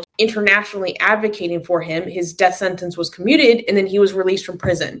Republic, internationally advocating for him, his death sentence was commuted, and then he was released from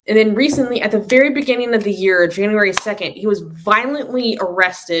prison. And then recently, at the very beginning of the year, January 2nd, he was violently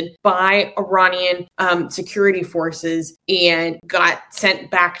arrested by Iranian security forces and got sent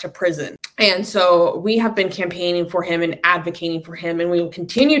back to prison. And so we have been campaigning for him and advocating for him, and we will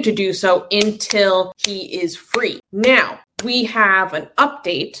continue to do so until he is free. Now, we have an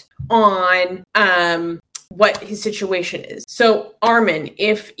update on what his situation is. So, Armin,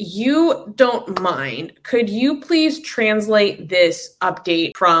 if you don't mind, could you please translate this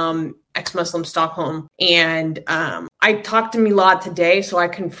update from Ex-Muslim Stockholm? And I talked to Milad today, so I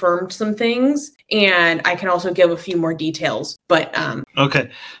confirmed some things, and I can also give a few more details. But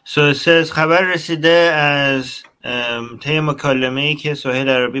okay, so it says خبر رسیده از طی مکالمه‌ای که سهیل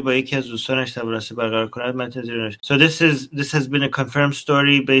عربی با یکی از دوستانش توانسته برقرار کند منتظر. So this has been a confirmed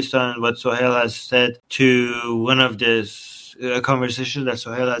story based on what Sohail has said to one of this conversation that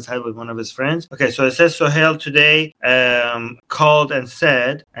Sohail has had with one of his friends. Okay, so it says Sohail today called and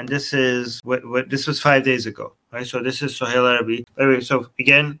said, and this is what this was 5 days ago. Right, so this is Sohail Arabi. So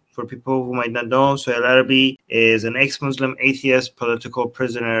again, for people who might not know, Sohail Arabi is an ex-Muslim atheist political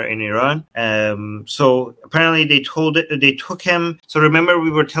prisoner in Iran. So apparently they took him. So remember we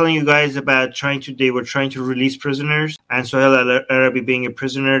were telling you guys about they were trying to release prisoners, and Sohail Arabi being a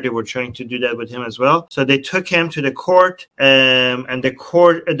prisoner, they were trying to do that with him as well. So they took him to the court, and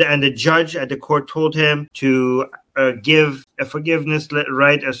the judge at the court told him to give a forgiveness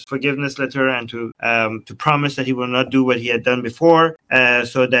letter and to promise that he will not do what he had done before,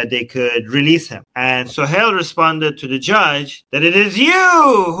 so that they could release him. And Sohail responded to the judge that it is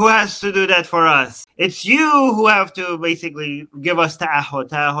you who has to do that for us. It's you who have to basically give us ta'ahud.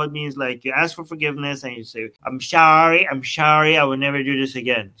 Ta'ahud means like you ask for forgiveness and you say, I'm sorry, I will never do this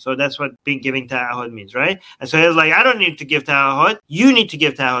again. So that's what giving ta'ahud means, right? And so Sohail's like, I don't need to give ta'ahud. You need to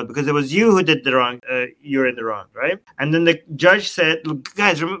give ta'ahud because it was you who did the wrong. You're in the wrong, right? And then the judge said, look,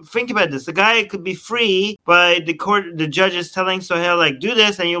 guys, think about this. The guy could be free, but the judge is telling Sohail, like, do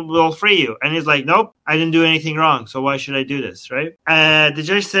this and we'll free you. And he's like, nope, I didn't do anything wrong. So why should I do this, right? The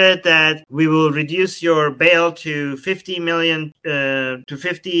judge said that we will reduce your bail to 50 million, to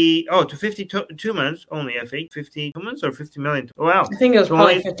 52 months only, I think. 52 months or 50 million? Oh, wow. I think it was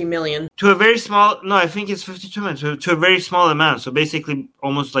probably 50 million. To a very small, no, I think it's 52 months, to a very small amount. So basically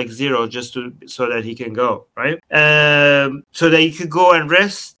almost like zero so that he can go, right? So that you could go and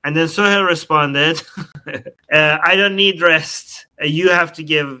rest. And then Sohail responded, I don't need rest. You have to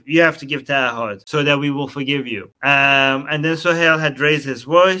give ta'ahud so that we will forgive you. And then Sohail had raised his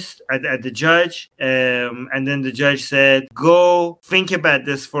voice at the judge. And then the judge said, go think about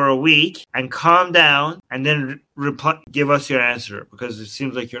this for a week and calm down and then give us your answer because it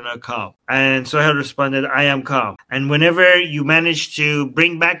seems like you're not calm. And Sohail responded, I am calm. And whenever you manage to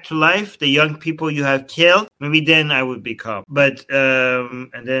bring back to life the young people you have killed, maybe then I would be calm. But,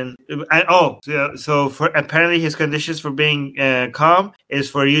 so for apparently his conditions for being calm is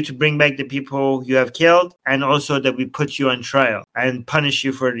for you to bring back the people you have killed and also that we put you on trial and punish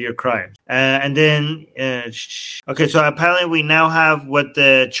you for your crimes. Okay, so apparently we now have what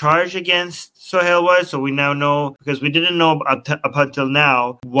the charge against Sohail was, so we now know, because we didn't know up until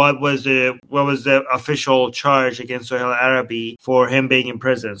now what was the official charge against Sohail Arabi for him being in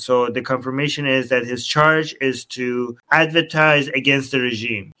prison. So the confirmation is that his charge is to advertise against the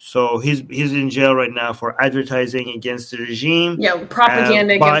regime. So he's in jail right now for advertising against the regime. Yeah,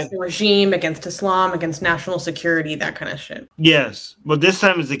 propaganda against the regime, against Islam, against national security, that kind of shit. Yes, well this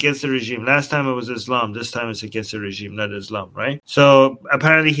time it's against the regime. Last time it was Islam. This time it's against the regime, not Islam, right? So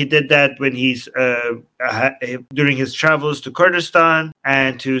apparently he did that when he's during his travels to Kurdistan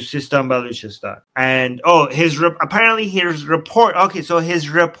and to Sistan Baluchistan. And apparently his report. Okay, so his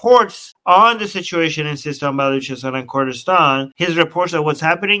reports on the situation in Sistan Baluchistan and Kurdistan, his reports of what's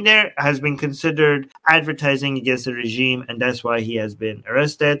happening there has been considered advertising against the regime, and that's why he has been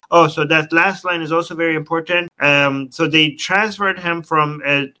arrested. Oh, so that last line is also very important. So they transferred him from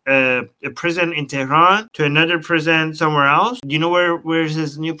a prison in Tehran to another prison somewhere else. Do you know where's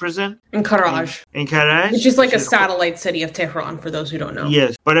his new prison? In Karaj. In Karaj? Which is like a satellite city of Tehran, for those who don't know.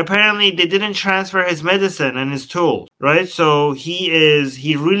 Yes, but apparently they didn't transfer his medicine and his tools. right? So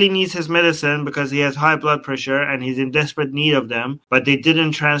he really needs his medicine because he has high blood pressure and he's in desperate need of them, but they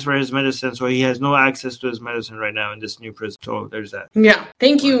didn't transfer his medicine, so he has no access to his medicine right now in this new prison. So there's that. Yeah.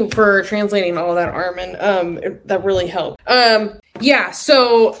 Thank you for translating all that, Armin. That really helped. Yeah,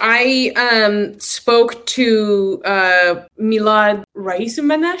 so I spoke to Milad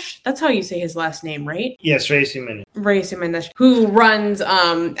Raisimanesh. That's how you say his last name, right? Yes, Raisimanesh, who runs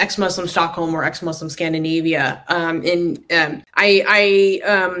Ex-Muslim Stockholm or Ex-Muslim Scandinavia. I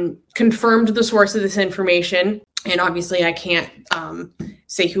confirmed the source of this information, and obviously I can't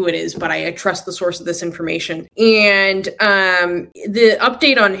say who it is, but I trust the source of this information. And the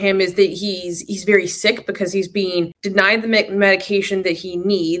update on him is that he's very sick because he's being denied the medication that he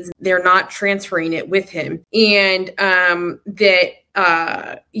needs. They're not transferring it with him. And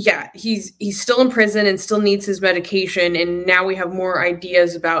he's still in prison and still needs his medication. And now we have more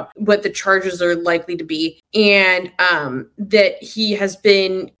ideas about what the charges are likely to be. And that he has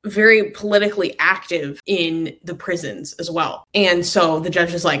been very politically active in the prisons as well. And so the judge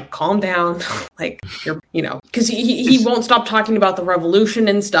is like, calm down, like, because he won't stop talking about the revolution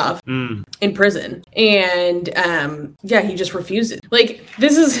and stuff in prison. And he just refuses. Like,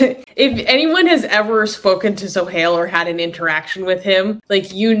 this is, if anyone has ever spoken to Sohail or had an interaction with him, like,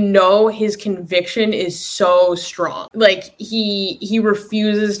 his conviction is so strong. Like, he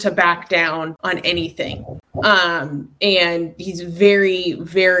refuses to back down on anything. And he's very,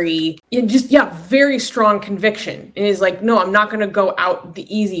 very, very strong conviction. And he's like, no, I'm not going to go out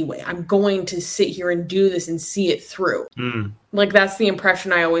the easy way. I'm going to sit here and do this and see it through. Like, that's the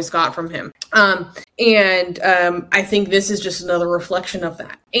impression I always got from him. I think this is just another reflection of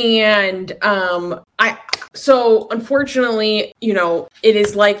that. And so unfortunately, it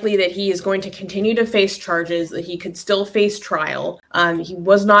is likely that he is going to continue to face charges, that he could still face trial. He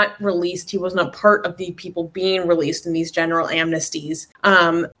was not released. He was not part of the people being released in these general amnesties.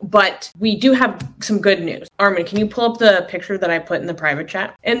 But we do have some good news. Armin, can you pull up the picture that I put in the private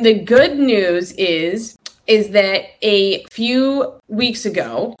chat? And the good news is that a few weeks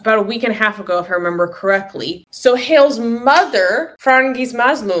ago, about a week and a half ago, if I remember correctly, Sohail's mother, Farangis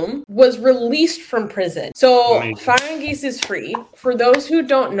Mazlum, was released from prison. So Farangis is free. For those who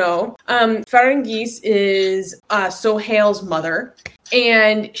don't know, Farangis is Sohail's mother.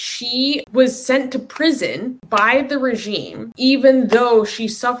 And she was sent to prison by the regime, even though she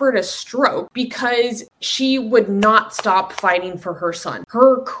suffered a stroke, because she would not stop fighting for her son.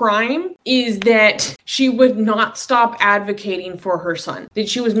 Her crime is that she would not stop advocating for her son, that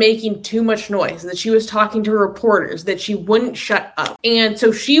she was making too much noise, that she was talking to reporters, that she wouldn't shut up. And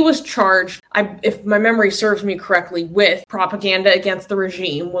so she was charged, if my memory serves me correctly, with propaganda against the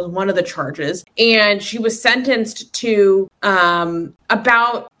regime was one of the charges. And she was sentenced to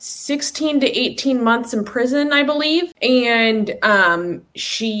about 16 to 18 months in prison, I believe. And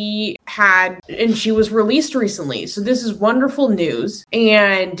she was released recently. So this is wonderful news.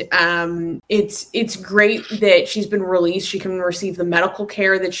 And it's great that she's been released. She can receive the medical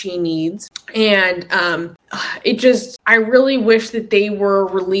care that she needs. And I really wish that they were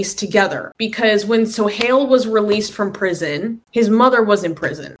released together, because when Sohail was released from prison, his mother was in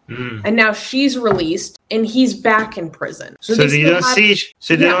prison. And now she's released and he's back in prison. So they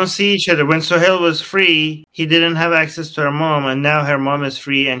don't see each other. When Sohail was free, he didn't have access to her mom, and now her mom is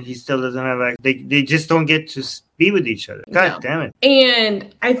free and he still doesn't have access. They just don't get to be with each other. God damn it.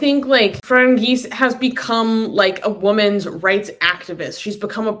 And I think Farangis has become a woman's rights activist. She's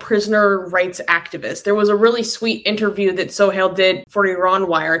become a prisoner rights activist. There was a really sweet interview that Sohail did for Iran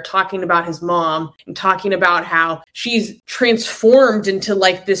Wire talking about his mom and talking about how she's transformed into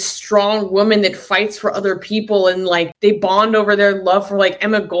this strong woman that fights for other people, and they bond over their love for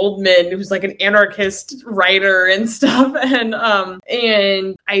Emma Goldman, who's an anarchist writer and stuff.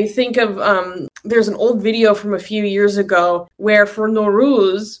 And I think of there's an old video from a few years ago where for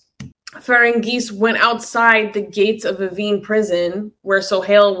Nowruz, Farangis went outside the gates of Evin prison where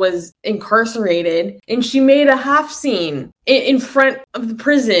Sohail was incarcerated, and she made a half scene in front of the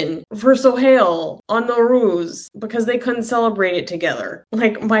prison for Sohail on Nowruz because they couldn't celebrate it together.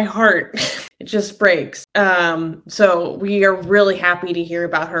 My heart, it just breaks. So we are really happy to hear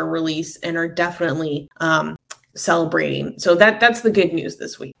about her release and are definitely celebrating. So that's the good news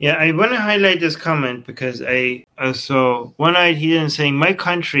this week. Yeah, I want to highlight this comment because I saw one night he didn't say my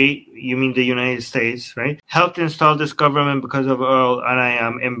country, you mean the United States, right? Helped install this government because of oil, and I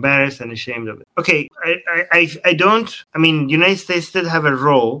am embarrassed and ashamed of it. Okay, I mean, United States did have a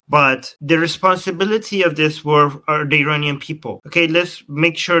role, but the responsibility of this are the Iranian people. Okay, let's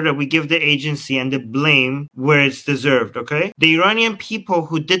make sure that we give the agency and the blame where it's deserved, okay? The Iranian people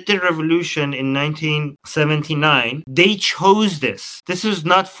who did the revolution in 1979, they chose this. This was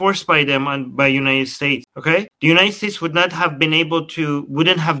not forced by them by United States, okay? The United States wouldn't have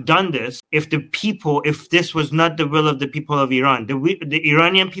done this if this was not the will of the people of Iran. The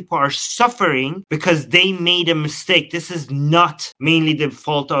Iranian people are suffering because they made a mistake. This is not mainly the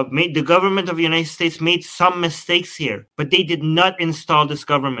fault of the government of the United States made some mistakes here, but they did not install this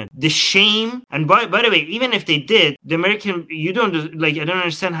government. The shame, and by the way, even if they did, the American, I don't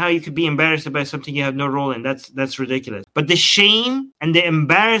understand how you could be embarrassed about something you have no role in. That's ridiculous. But the shame and the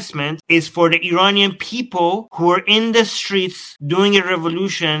embarrassment is for the Iranian people who were in the streets doing a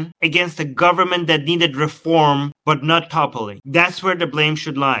revolution against a government that needed reform but not toppling. That's where the blame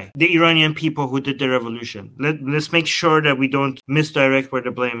should lie. The Iranian people who did the revolution. Let's make sure that we don't misdirect where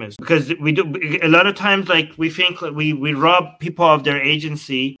the blame is, because we do a lot of times. We think we rob people of their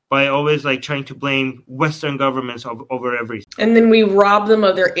agency by always trying to blame Western governments over everything, and then we rob them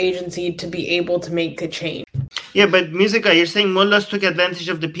of their agency to be able to make a change. Yeah, but Musica, you're saying mullahs took advantage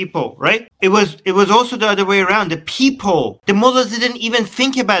of the people, right? It was also the other way around. The mullahs didn't even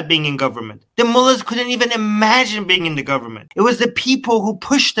think about being in government. The mullahs couldn't even imagine being in the government. It was the people who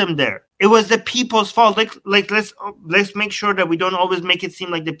pushed them there. It was the people's fault. Let's make sure that we don't always make it seem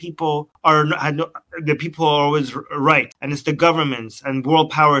like the people are always right, and it's the governments and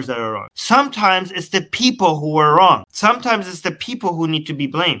world powers that are wrong. Sometimes it's the people who are wrong. Sometimes it's the people who need to be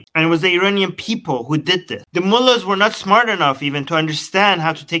blamed. And it was the Iranian people who did this. The mullahs were not smart enough even to understand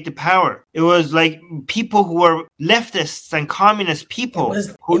how to take the power. It was people who were leftists and communist people.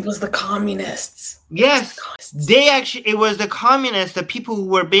 It was the communists. Yes, it was the communists, the people who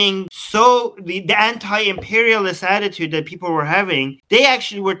were being the anti-imperialist attitude that people were having, they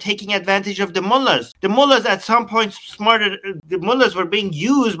actually were taking advantage of the mullahs. The mullahs at some point the mullahs were being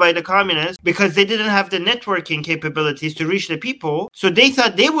used by the communists because they didn't have the networking capabilities to reach the people, so they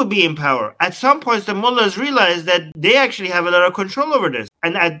thought they would be in power. At some point, the mullahs realized that they actually have a lot of control over this,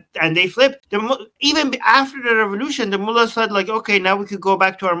 and they flipped. Even after the revolution, the mullahs thought okay, now we could go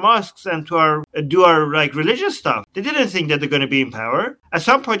back to our mosques and to do our religious stuff. They didn't think that they're going to be in power. At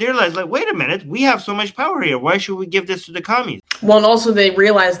some point, they realized, wait a minute, we have so much power here. Why should we give this to the commies? Well, and also they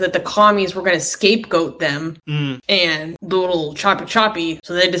realized that the commies were going to scapegoat them and do a little choppy,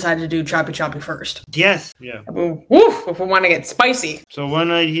 so they decided to do choppy first. Yes. Yeah. Woof, if we want to get spicy. So one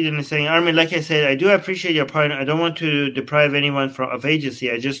night he didn't say, Armin, like I said, I do appreciate your point. I don't want to deprive anyone of agency.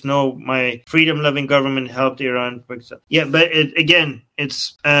 I just know my freedom-loving government helped Iran. Yeah, but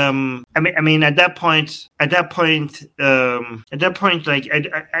it's I mean at that point I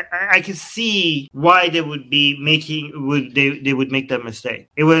can see why they would make that mistake.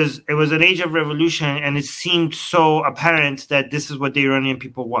 It was an age of revolution, and it seemed so apparent that this is what the Iranian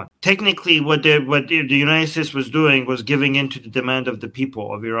people want. Technically, what the United States was doing was giving in to the demand of the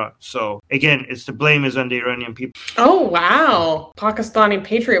people of Iran. So again, the blame is on the Iranian people. Oh wow! Pakistani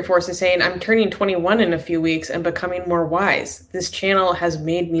Patriot Force is saying, I'm turning 21 in a few weeks and becoming more wise. This channel has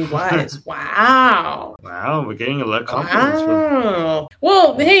made me wise. Wow. Wow, we're getting a lot of compliments. Wow.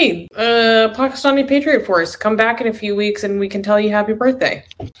 Well, hey, Pakistani Patriot Force, come back in a few weeks and we can tell you happy birthday.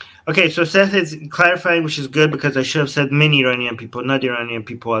 Okay, so Seth is clarifying, which is good, because I should have said many Iranian people, not Iranian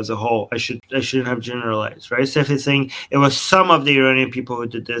people as a whole. I shouldn't have generalized, right? Seth is saying it was some of the Iranian people who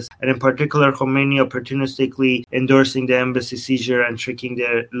did this, and in particular, Khomeini opportunistically endorsing the embassy seizure and tricking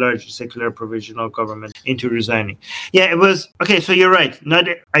the large secular provisional government into resigning. Yeah, it was okay. So you're right.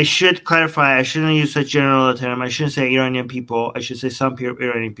 I should clarify. I shouldn't use such general term. I shouldn't say Iranian people. I should say some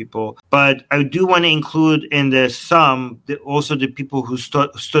Iranian people. But I do want to include in the some also the people who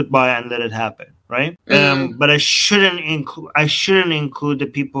stood by and let it happen, right? But I shouldn't include the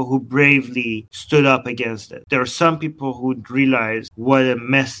people who bravely stood up against it. There are some people who realize what a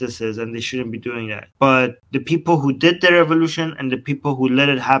mess this is, and they shouldn't be doing that. But the people who did the revolution and the people who let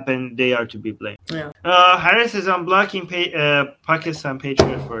it happen, they are to be blamed. Yeah. Harris is unblocking Pakistan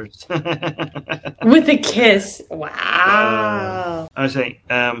Patriot Force with a kiss. Wow. I was saying,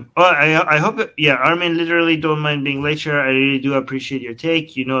 I hope. Armin, literally don't mind being late. I really do appreciate your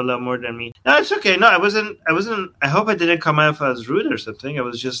take. You know a lot more than me. No, it's okay. No, I wasn't. I hope I didn't come off as rude or something. I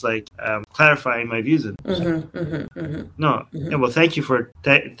was just clarifying my views. No. Yeah, well, thank you for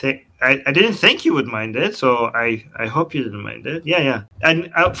I didn't think you would mind it, so I hope you didn't mind it. Yeah.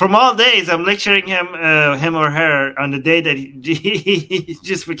 And from all days, I'm lecturing him or her on the day that he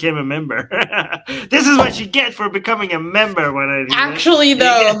just became a member. This is what you get for becoming a member. When I actually,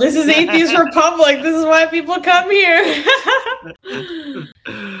 though, this is Atheist Republic. This is why people come here.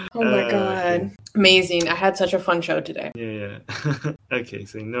 Oh my god. Amazing. I had such a fun show today. Yeah. Okay,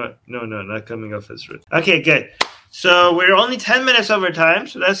 so no, not coming off as rude. Okay, good. So we're only 10 minutes over time,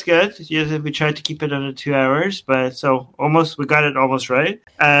 so that's good. Yes, we tried to keep it under 2 hours, but so we got it almost right.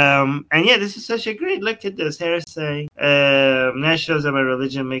 And yeah, this is such a great look at this. Harris saying, nationalism and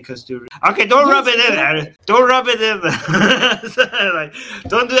religion make us do. Okay, don't rub it in, Harris. Don't rub it in. Like,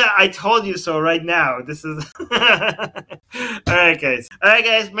 don't do that. I told you so right now. This is. All right, guys.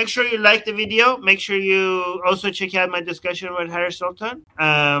 Make sure you like the video. Make sure you also check out my discussion with Harris Sultan.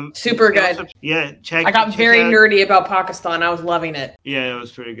 Super good. Also, yeah, I got very nerdy about Pakistan. I was loving it. Yeah, it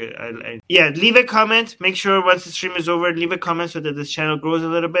was pretty good. Leave a comment. Make sure once the stream is over, leave a comment so that this channel grows a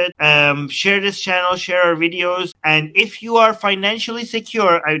little bit. Share this channel, share our videos. And if you are financially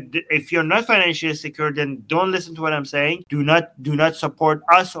secure, if you're not financially secure, then don't listen to what I'm saying. Do not support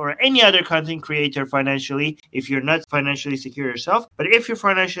us or any other content creator financially if you're not financially secure yourself. But if you're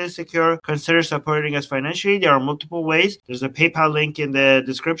financially secure, consider supporting us financially. There are multiple ways. There's a PayPal link in the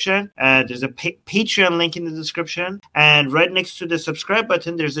description. There's a Patreon link in the description. And right next to the subscribe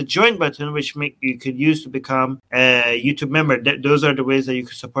button, there's a join button, which you could use to become a YouTube member. Those are the ways that you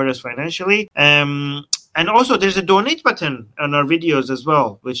can support us financially. And also, there's a donate button on our videos as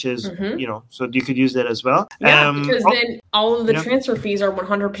well, which is, so you could use that as well. Yeah, because then all of the transfer fees are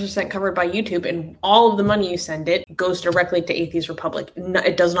 100% covered by YouTube, and all of the money you send it goes directly to Atheist Republic.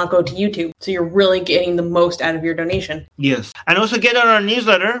 It does not go to YouTube. So you're really getting the most out of your donation. Yes. And also get on our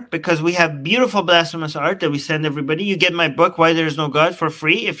newsletter, because we have beautiful blasphemous art that we send everybody. You get my book, Why There Is No God, for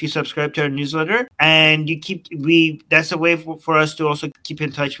free if you subscribe to our newsletter. And that's a way for us to also keep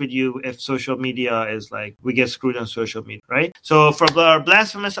in touch with you if social media is like, we get screwed on social media, right? So for our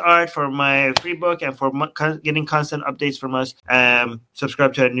blasphemous art, for my free book, and for getting constant updates from us,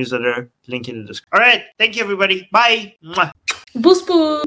 subscribe to our newsletter, link in the description. All right. Thank you, everybody. Bye. Mwah. Boos.